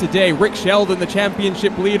here today. Rick Sheldon, the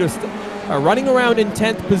championship leader, running around in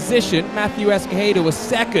 10th position. Matthew Escajeda was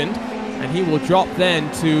 2nd, and he will drop then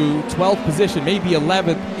to 12th position, maybe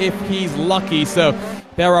 11th if he's lucky. So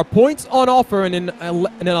there are points on offer in an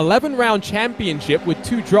 11-round championship with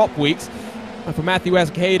 2 drop weeks. For Matthew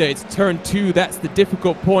Escajeda, it's turn 2. That's the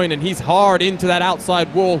difficult point, and he's hard into that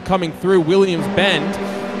outside wall coming through Williams Bend.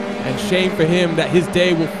 And shame for him that his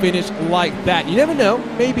day will finish like that. You never know,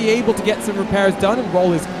 maybe able to get some repairs done and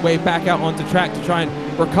roll his way back out onto track to try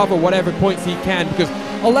and recover whatever points he can, because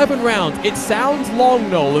 11 rounds, it sounds long,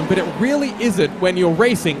 Nolan, but it really isn't when you're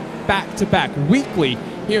racing back-to-back weekly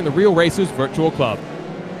here in the Real Racers Virtual Club.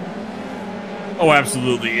 Oh,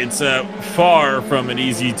 absolutely. It's far from an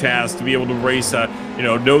easy task to be able to race,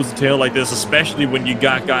 nose to tail like this, especially when you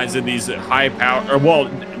got guys in these low-powered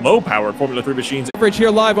Formula 3 machines. Coverage here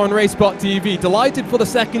live on RaceSpot TV. Delighted for the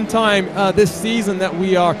second time this season that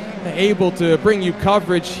we are able to bring you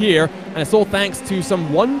coverage here, and it's all thanks to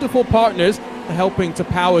some wonderful partners helping to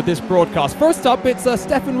power this broadcast. First up, it's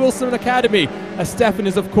Stefan Wilson Academy. Stefan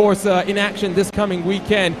is, of course, in action this coming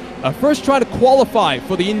weekend. First trying to qualify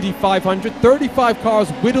for the Indy 500. 35 cars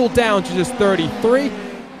whittled down to just 33.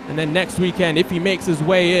 And then next weekend, if he makes his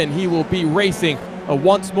way in, he will be racing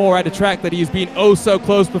once more at a track that he has been oh so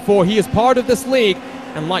close before. He is part of this league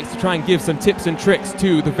and likes to try and give some tips and tricks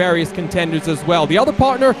to the various contenders as well. The other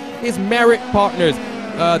partner is Merit Partners,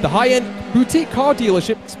 the high-end boutique car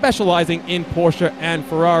dealership specializing in Porsche and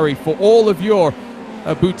Ferrari. For all of your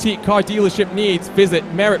boutique car dealership needs, visit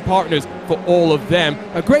Merit Partners for all of them.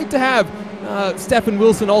 Great to have Stefan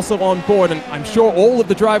Wilson also on board, and I'm sure all of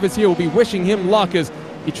the drivers here will be wishing him luck as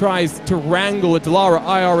he tries to wrangle a Dallara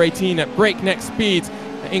IR18 at breakneck speeds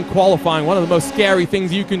in qualifying. One of the most scary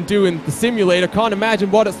things you can do in the simulator. Can't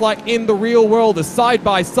imagine what it's like in the real world as side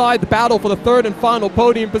by side the battle for the third and final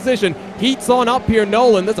podium position heats on up here,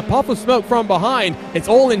 Nolan. There's a puff of smoke from behind. It's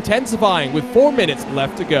all intensifying with 4 minutes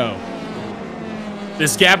left to go.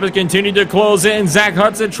 This gap has continued to close in. Zach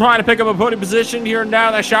Hudson trying to pick up a podium position here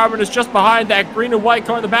now. That Schauberman is just behind that green and white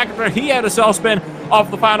car in the back of there. He had a self spin off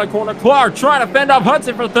the final corner. Clark trying to fend off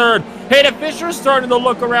Hudson for third. Hayden Fisher starting to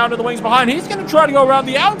look around in the wings behind. He's going to try to go around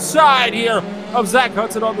the outside here of Zach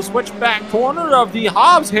Hudson on the switchback corner of the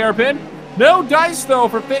Hobbs hairpin. No dice, though,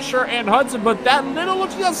 for Fisher and Hudson, but that little look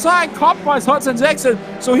to the outside compromised Hudson's exit,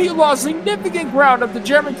 so he lost significant ground up to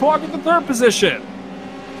Jeremy Clark in the third position.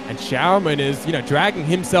 And Schauberman is, dragging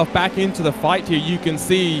himself back into the fight here. You can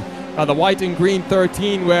see the white and green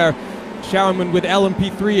 13 where Schauberman with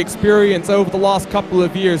LMP3 experience over the last couple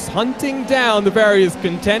of years hunting down the various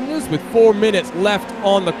contenders with 4 minutes left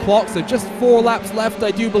on the clock. So just 4 laps left,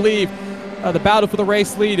 I do believe. The battle for the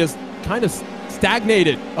race lead is kind of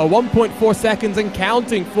stagnated. 1.4 seconds and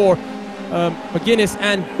counting for McGuinness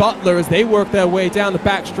and Butler as they work their way down the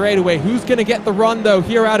back straightaway. Who's going to get the run, though,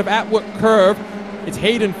 here out of Atwood Curve? It's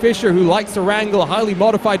Hayden Fisher, who likes to wrangle a highly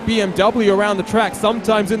modified BMW around the track,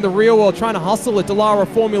 sometimes in the real world, trying to hustle a Dallara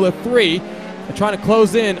Formula 3, and trying to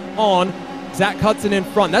close in on Zach Hudson in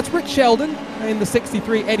front. That's Rick Sheldon in the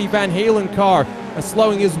 63 Eddie Van Halen car,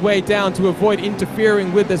 slowing his way down to avoid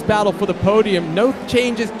interfering with this battle for the podium. No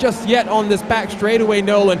changes just yet on this back straightaway,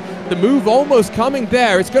 Nolan. The move almost coming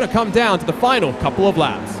there. It's going to come down to the final couple of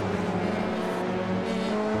laps.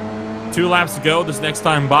 2 laps to go this next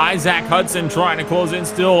time by. Zach Hudson trying to close in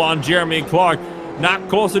still on Jeremy Clark. Not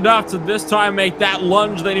close enough to this time make that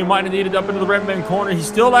lunge that he might have needed up into the Redmond corner. He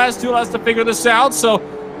still has 2 laps to figure this out, so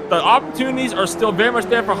the opportunities are still very much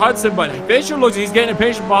there for Hudson, but Fisher looks like he's getting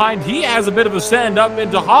impatient behind. He has a bit of a send up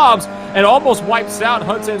into Hobbs and almost wipes out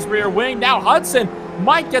Hudson's rear wing. Now Hudson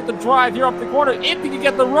might get the drive here up the corner if he can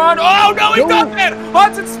get the run. Oh, no, he doesn't!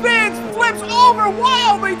 Hudson spins, flips over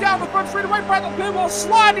wildly down the front straight away by the pit wall,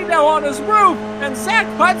 sliding now on his roof, and Zach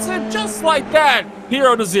Hudson, just like that,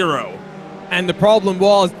 0-0. And the problem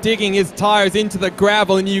was digging his tires into the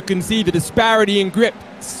gravel, and you can see the disparity in grip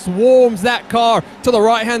swarms that car to the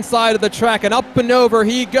right-hand side of the track, and up and over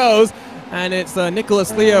he goes, and it's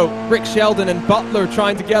Nicholas Leo, Rick Sheldon, and Butler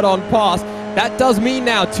trying to get on past. That does mean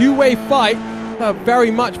now two-way fight. Very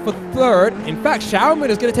much for third. In fact, Schauberman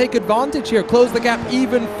is going to take advantage here, close the gap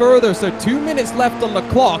even further. So 2 minutes left on the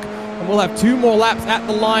clock, and we'll have 2 more laps at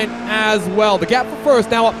the line as well. The gap for first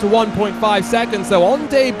now up to 1.5 seconds. So on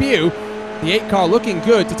debut, the 8 car looking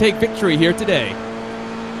good to take victory here today.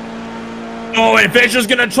 Oh, and Fisher's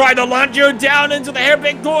going to try to lunge you down into the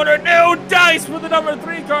hairpin corner. No dice for the number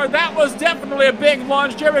 3 car. That was definitely a big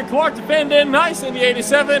lunge. Jeremy Clark defended nice in the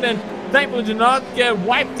 87, and thankfully did not get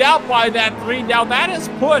wiped out by that 3. Now that has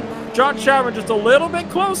put John Schauberman just a little bit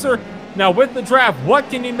closer. Now with the draft, what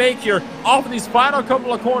can he make here off of these final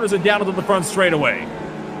couple of corners and down into the front straightaway?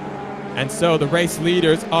 And so the race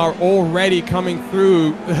leaders are already coming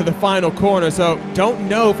through the final corner. So don't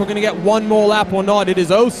know if we're going to get 1 more lap or not. It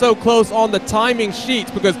is oh so close on the timing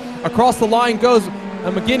sheets because across the line goes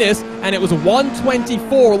McGuinness, and it was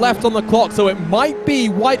 1:24 left on the clock, so it might be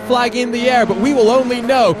white flag in the air, but we will only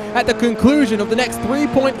know at the conclusion of the next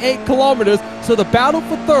 3.8 kilometers, so the battle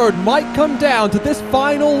for third might come down to this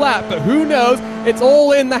final lap, but who knows? It's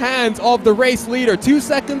all in the hands of the race leader. 2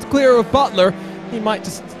 seconds clear of Butler. He might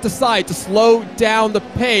just decide to slow down the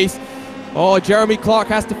pace. Oh, Jeremy Clark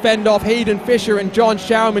has to fend off Hayden Fisher and John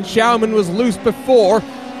Schauman. Schauman was loose before.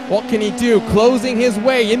 What can he do? Closing his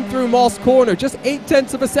way in through Moss Corner. Just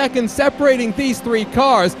 0.8 of a second separating these three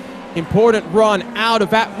cars. Important run out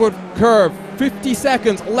of Atwood Curve. 50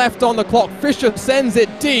 seconds left on the clock. Fisher sends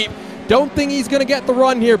it deep. Don't think he's going to get the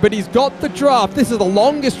run here, but he's got the draft. This is the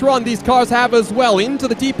longest run these cars have as well, into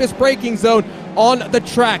the deepest braking zone on the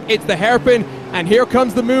track. It's the hairpin, and here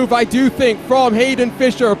comes the move, I do think, from Hayden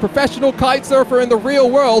Fisher, a professional kite surfer in the real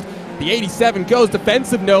world. The 87 goes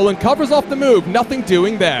defensive, Nolan, covers off the move, nothing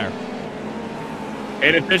doing there.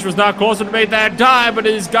 Hayden Fisher was not closer to make that dive, but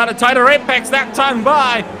he's got a tighter apex that time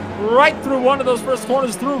by. Right through one of those first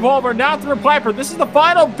corners, through Volver, now through Piper. This is the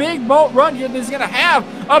final big boat run here that he's going to have,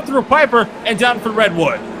 up through Piper and down for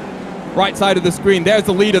Redwood. Right side of the screen, there's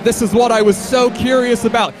the leader. This is what I was so curious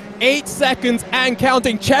about. 8 seconds and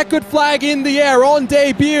counting. Checkered flag in the air on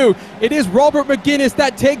debut. It is Robert McGuinness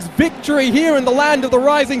that takes victory here in the land of the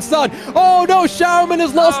rising sun. Oh no, Schauman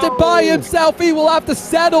has lost it by himself. He will have to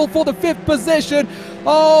settle for the 5th position.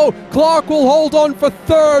 Oh, Clark will hold on for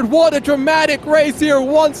 3rd. What a dramatic race here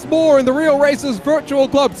once more in the Real Racers Virtual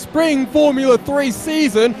Club Spring Formula 3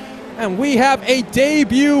 season. And we have a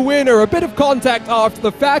debut winner. A bit of contact after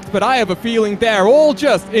the fact, but I have a feeling they're all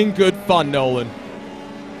just in good fun, Nolan.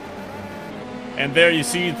 And there you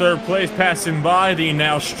see 3rd place passing by the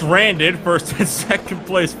now stranded 1st and 2nd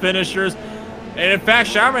place finishers. And in fact,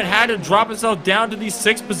 Schauman had to drop himself down to the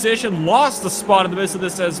 6th position, lost the spot in the midst of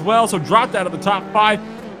this as well, so dropped out of the top 5.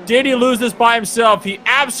 Did he lose this by himself? He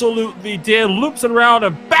absolutely did. Loops it around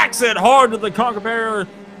and backs it hard to the conquer barrier.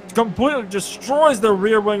 Completely destroys the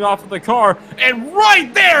rear wing off of the car, and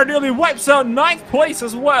right there nearly wipes out 9th place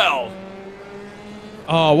as well.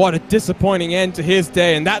 Oh, what a disappointing end to his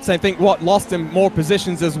day, and that's, I think, what lost him more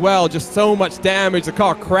positions as well. Just so much damage, the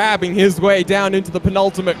car crabbing his way down into the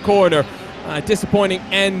penultimate corner. Disappointing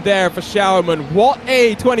end there for Schauman. What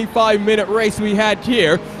a 25-minute race we had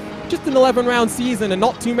here. Just an 11-round season and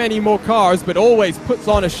not too many more cars, but always puts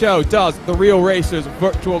on a show, does the Real Racers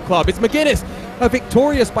Virtual Club. It's McGuinness,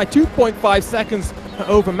 victorious by 2.5 seconds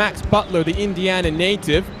over Max Butler, the Indiana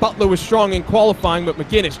native. Butler was strong in qualifying, but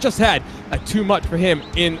McGuinness just had too much for him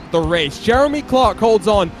in the race. Jeremy Clark holds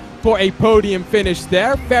on for a podium finish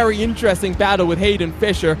there. Very interesting battle with Hayden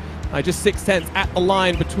Fisher. Just 6/10 at the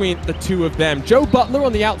line between the two of them. Joe Butler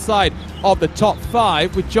on the outside of the top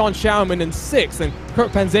 5 with John Schauman in 6th, and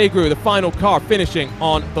Kurt Panzegru, the final car, finishing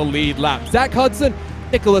on the lead lap. Zach Hudson,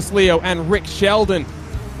 Nicholas Leo, and Rick Sheldon,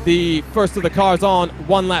 the first of the cars on,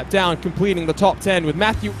 1 lap down, completing the top 10 with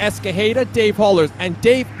Matthew Escajeda, Dave Hollers, and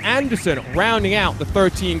Dave Anderson rounding out the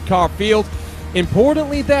 13-car field.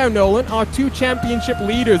 Importantly there, Nolan, our 2 championship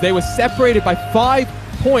leaders, they were separated by 5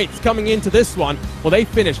 points coming into this one. Well, they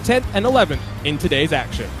finished 10th and 11th in today's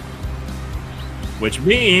action. Which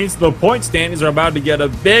means the point standings are about to get a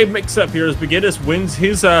big mix-up here as McGuinness wins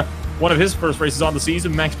his one of his first races on the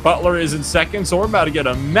season. Max Butler is in 2nd, so we're about to get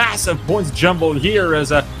a massive points jumble here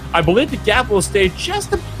as I believe the gap will stay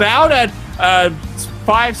just about at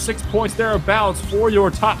 5-6 points thereabouts for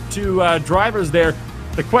your top 2 drivers there.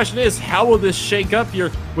 The question is, how will this shake up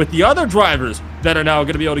here with the other drivers that are now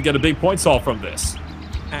going to be able to get a big points haul from this?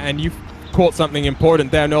 And you've caught something important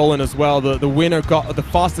there, Nolan, as well. The winner got the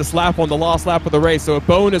fastest lap on the last lap of the race, so a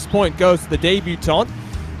bonus point goes to the debutant.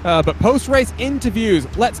 But post-race interviews,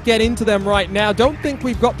 let's get into them right now. Don't think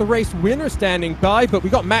we've got the race winner standing by, but we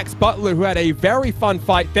got Max Butler, who had a very fun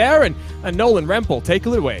fight there, and Nolan Rempel, take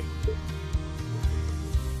it away.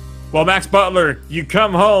 Well, Max Butler, you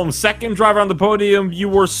come home, 2nd driver on the podium. You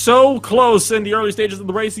were so close in the early stages of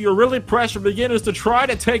the race. You were really pressured beginners to try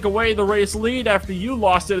to take away the race lead after you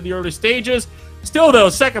lost it in the early stages. Still, though,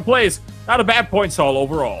 2nd place, not a bad points haul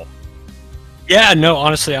overall. Yeah, no,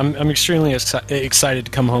 honestly, I'm extremely excited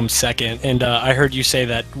to come home 2nd. And I heard you say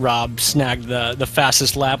that Rob snagged the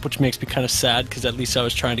fastest lap, which makes me kind of sad because at least I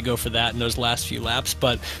was trying to go for that in those last few laps.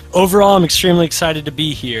 But overall, I'm extremely excited to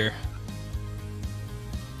be here.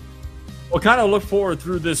 We'll kind of look forward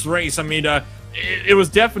through this race. I mean, it was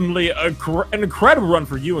definitely an incredible run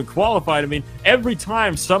for you in qualified. I mean, every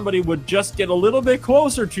time somebody would just get a little bit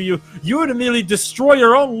closer to you, you would immediately destroy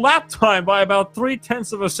your own lap time by about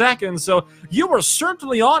 0.3 of a second. So you were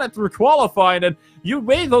certainly on it through qualifying, and you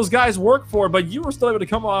made those guys work for it, but you were still able to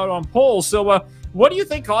come out on pole. So what do you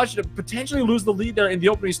think caused you to potentially lose the lead there in the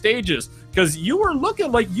opening stages? Because you were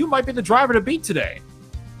looking like you might be the driver to beat today.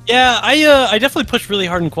 Yeah, I definitely pushed really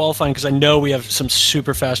hard in qualifying because I know we have some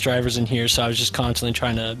super fast drivers in here, so I was just constantly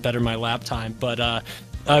trying to better my lap time. But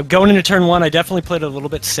going into turn one, I definitely played a little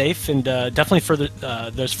bit safe, and definitely for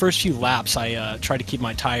those first few laps, I tried to keep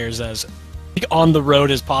my tires as on the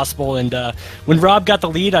road as possible. And when Rob got the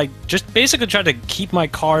lead, I just basically tried to keep my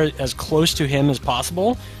car as close to him as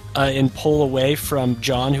possible and pull away from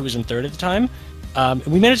John, who was in third at the time. And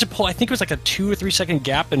we managed to pull, I think it was like a 2 or 3 second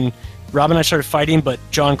gap, and Rob and I started fighting, but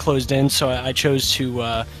John closed in, so I chose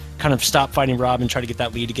to kind of stop fighting Rob and try to get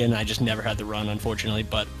that lead again. I just never had the run, unfortunately.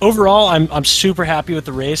 But overall, I'm super happy with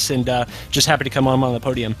the race and just happy to come on the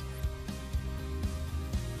podium.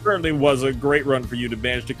 Certainly was a great run for you to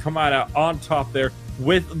manage to come out on top there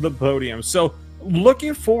with the podium. So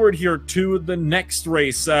looking forward here to the next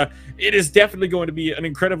race. It is definitely going to be an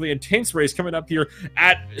incredibly intense race coming up here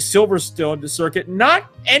at Silverstone Circuit.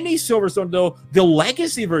 Not any Silverstone, though, the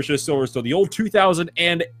legacy version of Silverstone, the old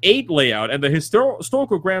 2008 layout and the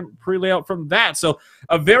historical Grand Prix layout from that. So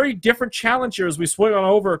a very different challenge here as we swing on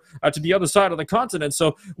over to the other side of the continent.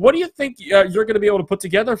 So what do you think you're going to be able to put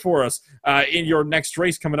together for us in your next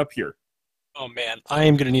race coming up here? Oh man, I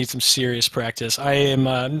am going to need some serious practice. I am,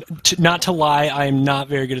 not to lie, I am not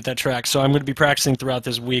very good at that track, so I'm going to be practicing throughout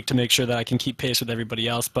this week to make sure that I can keep pace with everybody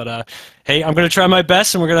else. But hey, I'm going to try my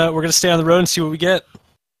best, and we're gonna stay on the road and see what we get.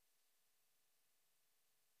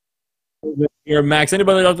 Here, Max,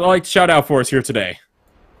 anybody else like to shout out for us here today?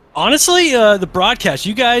 Honestly, the broadcast,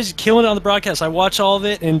 you guys killing it on the broadcast. I watch all of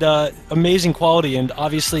it, and amazing quality, and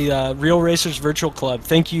obviously Real Racers Virtual Club,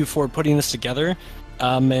 thank you for putting this together.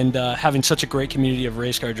 And having such a great community of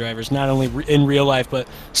race car drivers, not only in real life, but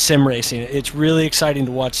sim racing. It's really exciting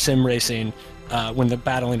to watch sim racing when the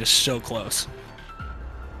battling is so close.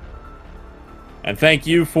 And thank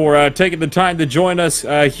you for taking the time to join us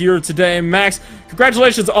here today. Max,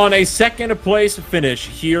 congratulations on a second place finish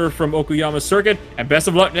here from Okayama Circuit, and best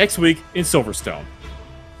of luck next week in Silverstone.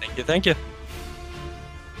 Thank you, thank you.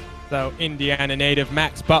 So, Indiana native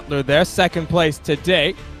Max Butler there, second place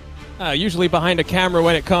today. Usually behind a camera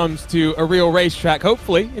when it comes to a real racetrack.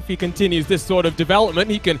 Hopefully, if he continues this sort of development,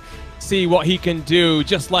 he can see what he can do,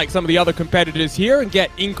 just like some of the other competitors here, and get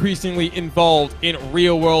increasingly involved in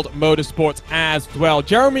real-world motorsports as well.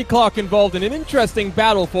 Jeremy Clark involved in an interesting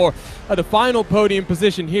battle for the final podium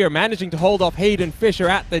position here, managing to hold off Hayden Fisher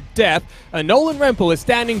at the death. Nolan Rempel is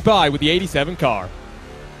standing by with the 87 car.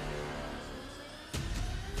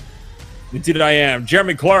 Indeed I am.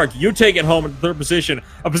 Jeremy Clark, you take it home in third position.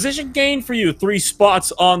 A position gained for you, 3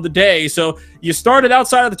 spots on the day. So you started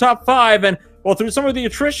outside of the top 5, and well, through some of the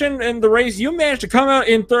attrition in the race, you managed to come out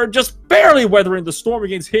in third, just barely weathering the storm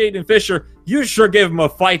against Hayden Fisher. You sure gave him a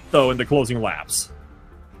fight, though, in the closing laps.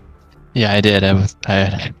 Yeah, I did.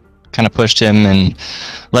 I kind of pushed him and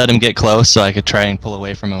let him get close so I could try and pull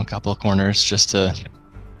away from him a couple of corners just to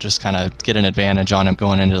kind of get an advantage on him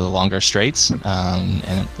going into the longer straights,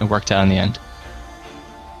 and it worked out in the end.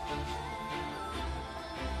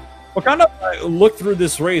 Well, kind of look through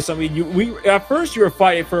this race. I mean, at first you were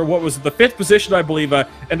fighting for what was the 5th position, I believe,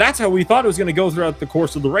 and that's how we thought it was going to go throughout the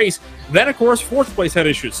course of the race. Then, of course, 4th place had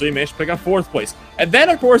issues, so you managed to pick up 4th place. And then,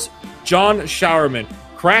 of course, John Showerman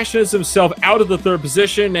crashes himself out of the 3rd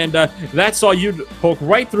position, and that saw you poke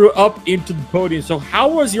right through up into the podium. So how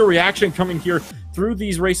was your reaction coming here through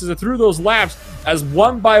these races and through those laps as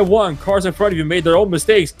one by one cars in front of you made their own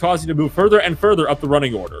mistakes, causing you to move further and further up the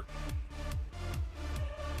running order?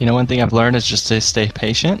 You know, one thing I've learned is just to stay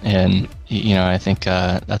patient, and you know, I think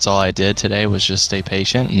that's all I did today was just stay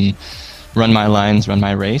patient and run my lines, run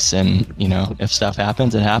my race, and you know, if stuff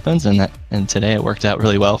happens, it happens, and today it worked out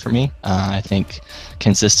really well for me. I think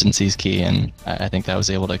consistency is key, and I think I was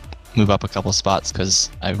able to move up a couple spots because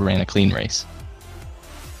I ran a clean race.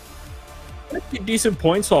 Decent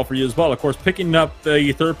points haul for you as well. Of course, picking up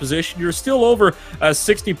the 3rd position, you're still over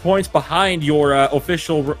 60 points behind your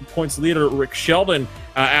official points leader, Rick Sheldon,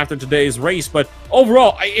 after today's race. But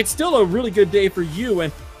overall, it's still a really good day for you,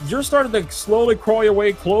 and you're starting to slowly crawl your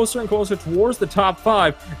way closer and closer towards the top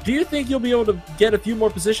 5. Do you think you'll be able to get a few more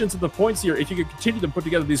positions in the points here if you can continue to put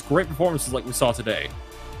together these great performances like we saw today?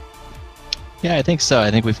 Yeah, I think so.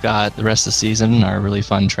 I think we've got the rest of the season are really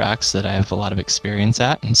fun tracks that I have a lot of experience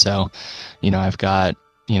at, and so, you know, I've got,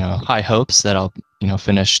 you know, high hopes that I'll, you know,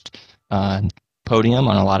 finish podium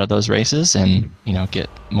on a lot of those races and, you know, get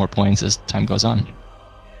more points as time goes on.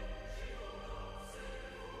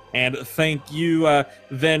 And thank you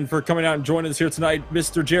then for coming out and joining us here tonight,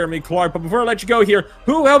 Mr. Jeremy Clark. But before I let you go here,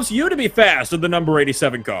 who helps you to be fast in the number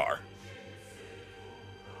 87 car?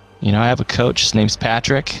 you know, I have a coach. His name's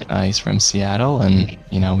Patrick. He's from Seattle, and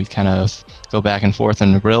you know, we kind of go back and forth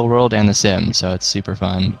in the real world and the sim, so it's super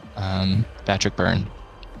fun. Patrick Byrne.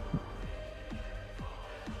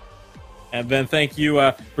 And then thank you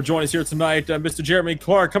for joining us here tonight, Mr. Jeremy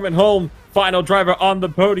Clark, coming home, final driver on the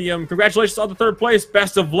podium. Congratulations on the 3rd place.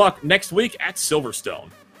 Best of luck next week at Silverstone.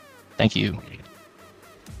 Thank you.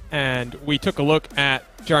 And we took a look at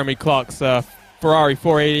Jeremy Clark's Ferrari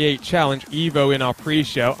 488 Challenge Evo in our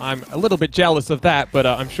pre-show. I'm a little bit jealous of that, but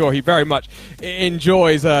I'm sure he very much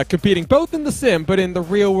enjoys competing both in the sim but in the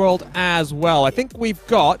real world as well. I think we've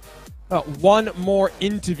got one more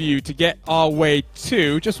interview to get our way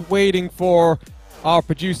to. Just waiting for our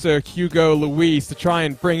producer, Hugo Luis, to try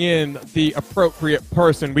and bring in the appropriate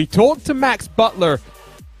person. We talked to Max Butler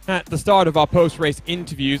at the start of our post-race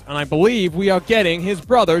interviews, and I believe we are getting his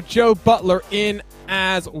brother, Joe Butler, in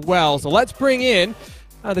as well. So let's bring in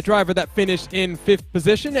the driver that finished in 5th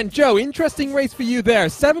position. And Joe, interesting race for you there.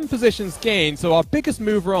 7 positions gained, so our biggest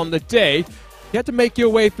mover on the day. You had to make your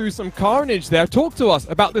way through some carnage there. Talk to us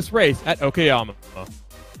about this race at Okayama.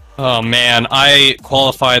 Oh man, I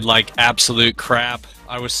qualified like absolute crap.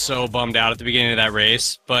 I was so bummed out at the beginning of that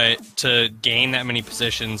race, but to gain that many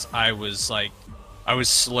positions, I was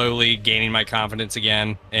slowly gaining my confidence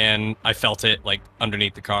again, and I felt it like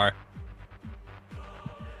underneath the car.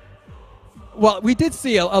 Well, we did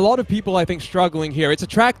see a lot of people, I think, struggling here. It's a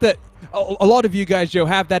track that a lot of you guys, Joe,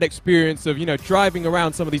 have that experience of, you know, driving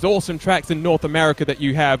around some of these awesome tracks in North America that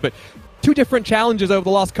you have, but 2 different challenges over the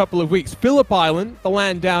last couple of weeks. Phillip Island, the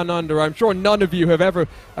land down under. I'm sure none of you have ever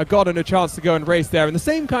gotten a chance to go and race there, and the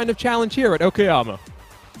same kind of challenge here at Okayama.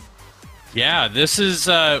 Yeah, this is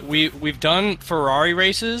we've done Ferrari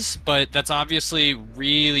races, but that's obviously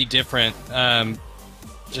really different.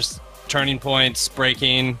 Just turning points,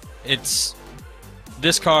 braking.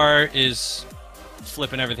 This car is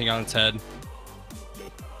flipping everything on its head.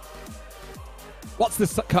 What's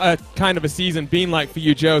this kind of a season been like for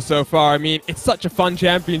you, Joe, so far? I mean, it's such a fun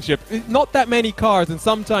championship. Not that many cars, and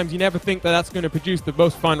sometimes you never think that that's going to produce the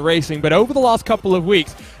most fun racing. But over the last couple of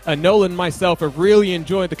weeks, Nolan and myself have really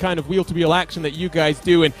enjoyed the kind of wheel-to-wheel action that you guys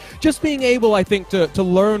do. And just being able, I think, to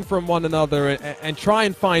learn from one another and try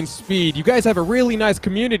and find speed. You guys have a really nice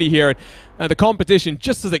community here, and the competition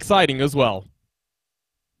just as exciting as well.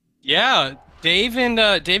 Yeah, Dave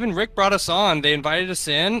and Rick brought us on. They invited us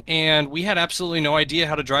in, and we had absolutely no idea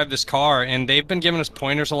how to drive this car. And they've been giving us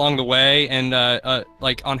pointers along the way, and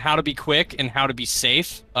like on how to be quick and how to be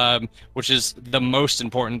safe, which is the most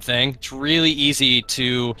important thing. It's really easy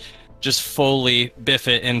to just fully biff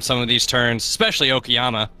it in some of these turns, especially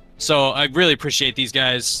Okayama. So I really appreciate these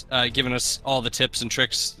guys giving us all the tips and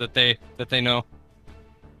tricks that they know.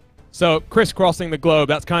 So crisscrossing the globe,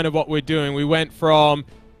 that's kind of what we're doing. We went from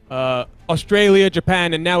Australia,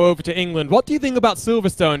 Japan, and now over to England. What do you think about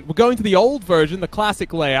Silverstone? We're going to the old version, the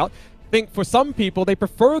classic layout. I think for some people, they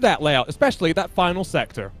prefer that layout, especially that final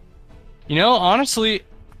sector. You know, honestly,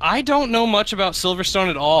 I don't know much about Silverstone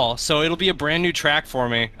at all, so it'll be a brand new track for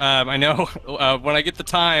me. I know when I get the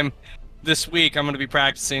time this week, I'm going to be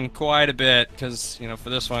practicing quite a bit because, you know, for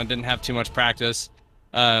this one, I didn't have too much practice.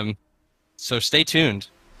 So stay tuned.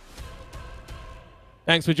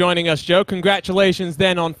 Thanks for joining us, Joe. Congratulations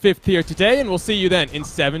then on 5th here today, and we'll see you then in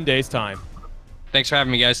 7 days' time. Thanks for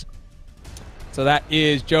having me, guys. So that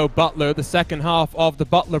is Joe Butler, the second half of the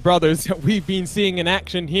Butler brothers that we've been seeing in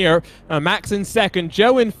action here. Max in 2nd,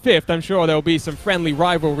 Joe in 5th. I'm sure there'll be some friendly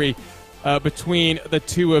rivalry between the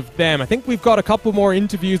two of them. I think we've got a couple more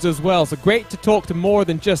interviews as well, so great to talk to more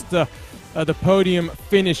than just the podium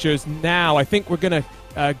finishers now. I think we're going to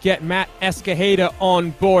get Matt Escajeda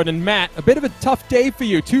on board. And Matt, a bit of a tough day for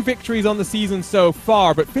you. 2 victories on the season so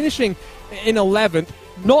far, but finishing in 11th,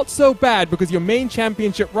 not so bad because your main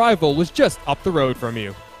championship rival was just up the road from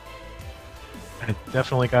you. I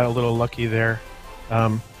definitely got a little lucky there.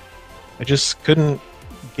 I just couldn't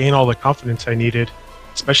gain all the confidence I needed,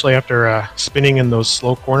 especially after spinning in those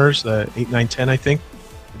slow corners, the 8, 9, 10, I think.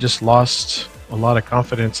 I just lost a lot of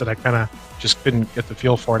confidence, and I kind of just couldn't get the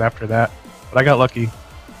feel for it after that. But I got lucky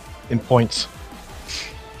in points.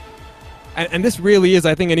 And this really is,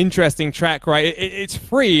 I think, an interesting track, right? It's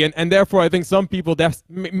free, and therefore I think some people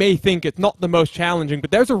may think it's not the most challenging,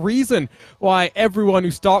 but there's a reason why everyone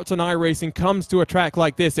who starts on iRacing comes to a track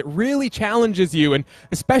like this. It really challenges you, and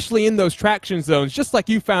especially in those traction zones, just like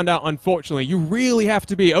you found out, unfortunately, you really have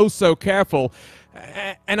to be oh so careful.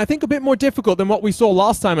 And I think a bit more difficult than what we saw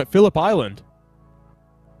last time at Phillip Island.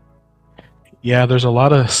 Yeah, there's a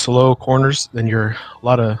lot of slow corners, then a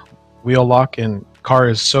lot of wheel lock, and car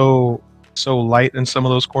is so light in some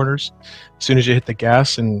of those corners. As soon as you hit the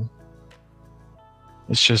gas, and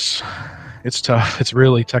it's tough. It's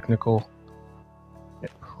really technical.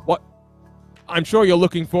 I'm sure you're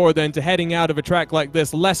looking forward then to heading out of a track like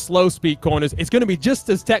this, less slow speed corners. It's going to be just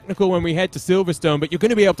as technical when we head to Silverstone, but you're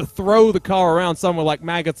going to be able to throw the car around somewhere like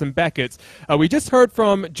Maggots and Beckett's. We just heard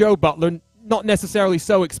from Joe Butler, not necessarily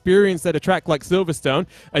so experienced at a track like Silverstone.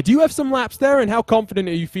 Do you have some laps there, and how confident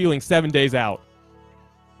are you feeling 7 days out?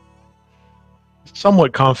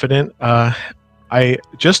 Somewhat confident. I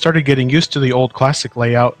just started getting used to the old classic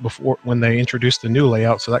layout before when they introduced the new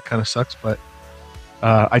layout, so that kind of sucks, but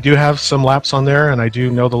I do have some laps on there, and I do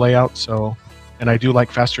know the layout, and I do like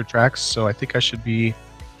faster tracks, so I think I should be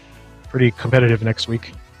pretty competitive next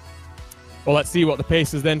week. Well, let's see what the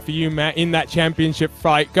pace is then for you, Matt, in that championship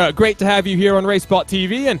fight. Great to have you here on RaceSpot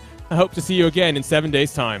TV, and I hope to see you again in 7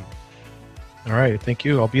 days' time. All right, thank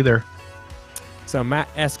you. I'll be there. So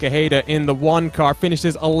Matt Escajeda in the 1 car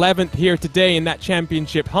finishes 11th here today in that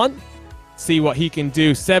championship hunt. See what he can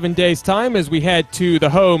do 7 days' time as we head to the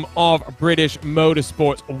home of British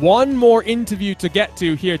Motorsports. One more interview to get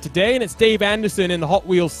to here today, and it's Dave Anderson in the Hot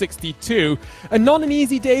Wheels 62. And not an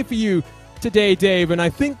easy day for you today, Dave. And I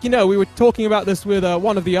think, we were talking about this with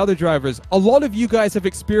one of the other drivers. A lot of you guys have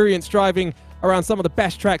experienced driving around some of the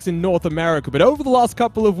best tracks in North America. But over the last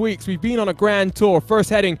couple of weeks, we've been on a grand tour, first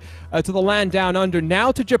heading to the land down under,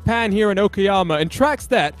 now to Japan here in Okayama, and tracks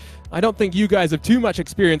that I don't think you guys have too much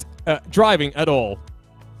experience driving at all.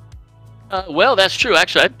 Well, that's true.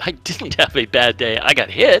 Actually, I didn't have a bad day. I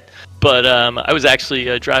got hit, but I was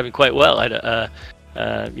actually driving quite well. I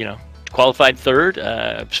qualified third.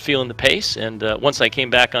 I was feeling the pace, and once I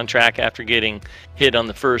came back on track after getting hit on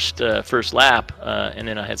the first lap, and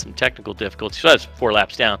then I had some technical difficulties, so I was 4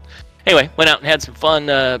 laps down. Anyway, went out and had some fun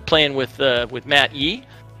playing with Matt Yee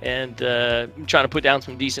and trying to put down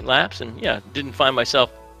some decent laps, and yeah, didn't find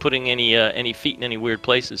myself putting any feet in any weird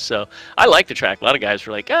places. So I like the track. A lot of guys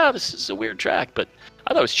were like, this is a weird track, but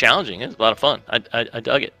I thought it was challenging. It was a lot of fun. I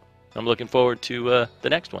dug it. I'm looking forward to the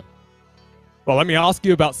next one. Well, let me ask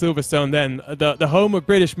you about Silverstone then, the home of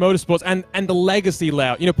British Motorsports and the legacy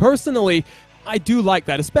layout. Personally, I do like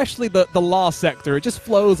that, especially the last sector. It just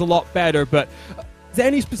flows a lot better, but is there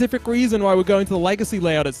any specific reason why we're going to the legacy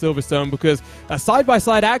layout at Silverstone? Because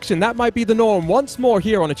side-by-side action, that might be the norm once more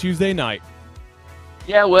here on a Tuesday night.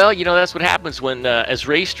 Yeah, well, that's what happens when, as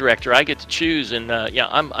race director, I get to choose, and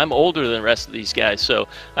I'm older than the rest of these guys, so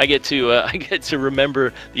I get to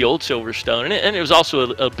remember the old Silverstone, and it was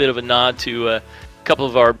also a bit of a nod to a couple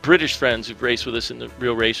of our British friends who've raced with us in the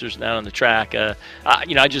Real Racers now on the track. I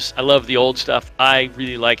love the old stuff. I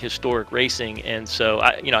really like historic racing, and so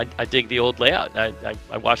I dig the old layout.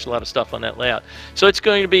 I watched a lot of stuff on that layout, so it's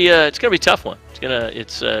going to be a tough one.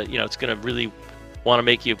 It's gonna really want to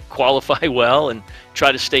make you qualify well and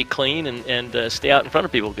try to stay clean and stay out in front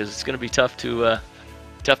of people, because it's going to be tough to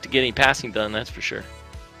get any passing done, that's for sure.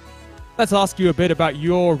 Let's ask you a bit about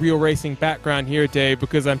your real racing background here, Dave,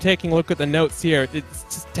 because I'm taking a look at the notes here.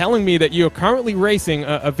 It's telling me that you're currently racing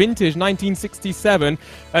a vintage 1969,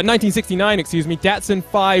 Datsun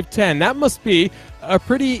 510. That must be a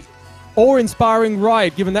pretty awe-inspiring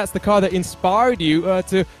ride, given that's the car that inspired you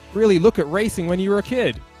to really look at racing when you were a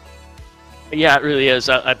kid. Yeah, it really is.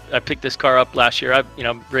 I picked this car up last year. I've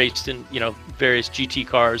raced in various GT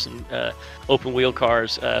cars and open wheel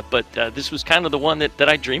cars, but this was kind of the one that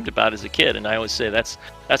I dreamed about as a kid. And I always say that's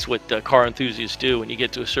what car enthusiasts do. When you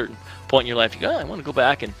get to a certain point in your life, you go, I want to go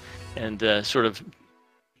back and sort of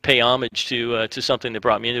pay homage to something that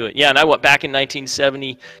brought me into it. Yeah, and I went back in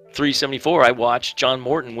 1973, 74. I watched John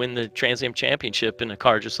Morton win the Trans Am Championship in a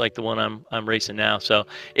car just like the one I'm racing now. So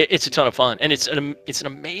it's a ton of fun, and it's an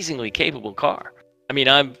amazingly capable car. I mean,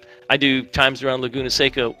 I do times around Laguna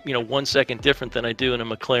Seca, 1 second different than I do in a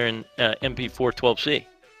McLaren MP412C.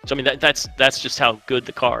 So I mean, that's just how good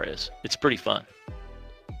the car is. It's pretty fun.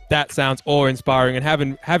 That sounds awe-inspiring,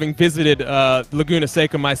 and having visited Laguna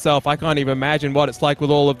Seca myself, I can't even imagine what it's like with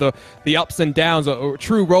all of the ups and downs, a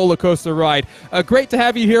true roller coaster ride. Great to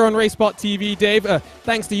have you here on RaceSpot TV, Dave.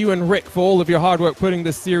 Thanks to you and Rick for all of your hard work putting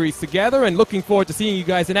this series together, and looking forward to seeing you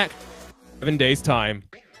guys in action in 7 days' time.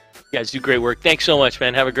 You guys do great work. Thanks so much,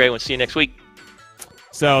 man. Have a great one. See you next week.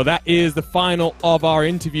 So that is the final of our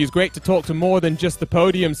interviews. Great to talk to more than just the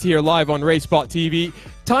podiums here live on RaceSpot TV.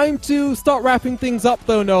 Time to start wrapping things up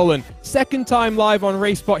though, Nolan. Second time live on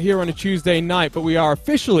RaceSpot here on a Tuesday night, but we are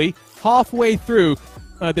officially halfway through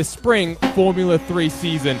the spring Formula 3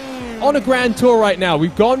 season. On a grand tour right now.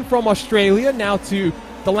 We've gone from Australia now to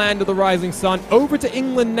the land of the rising sun, over to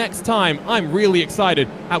England next time. I'm really excited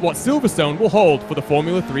at what Silverstone will hold for the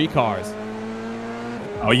Formula 3 cars.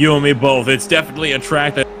 Oh, you and me both. It's definitely a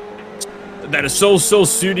track that is so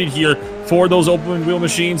suited here for those open wheel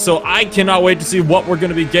machines. So I cannot wait to see what we're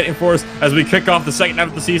going to be getting for us as we kick off the second half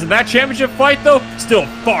of the season. That championship fight, though, still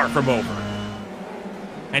far from over.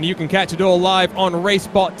 And you can catch it all live on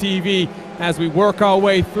RaceSpot TV as we work our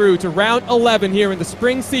way through to round 11 here in the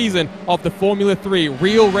spring season of the Formula 3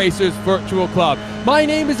 Real Racers Virtual Club. My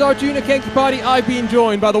name is Arjuna Kenkipati. I've been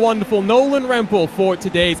joined by the wonderful Nolan Rempel for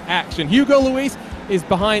today's action. Hugo Luis is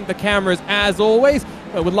behind the cameras as always,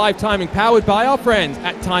 with live timing powered by our friends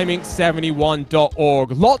at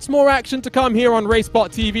timing71.org. Lots more action to come here on RaceSpot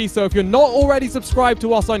TV, so if you're not already subscribed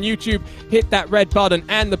to us on YouTube, hit that red button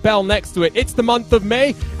and the bell next to it. It's the month of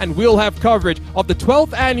May, and we'll have coverage of the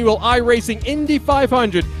 12th annual iRacing Indy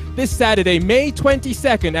 500 this Saturday, May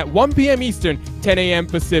 22nd at 1 p.m. Eastern, 10 a.m.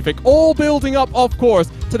 Pacific. All building up, of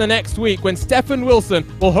course, to the next week when Stefan Wilson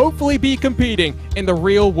will hopefully be competing in the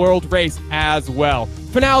real world race as well.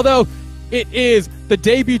 For now, though, it is the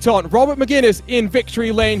debutant Robert McGuinness in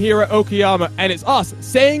victory lane here at Okayama, and it's us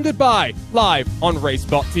saying goodbye live on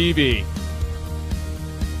RaceSpot TV.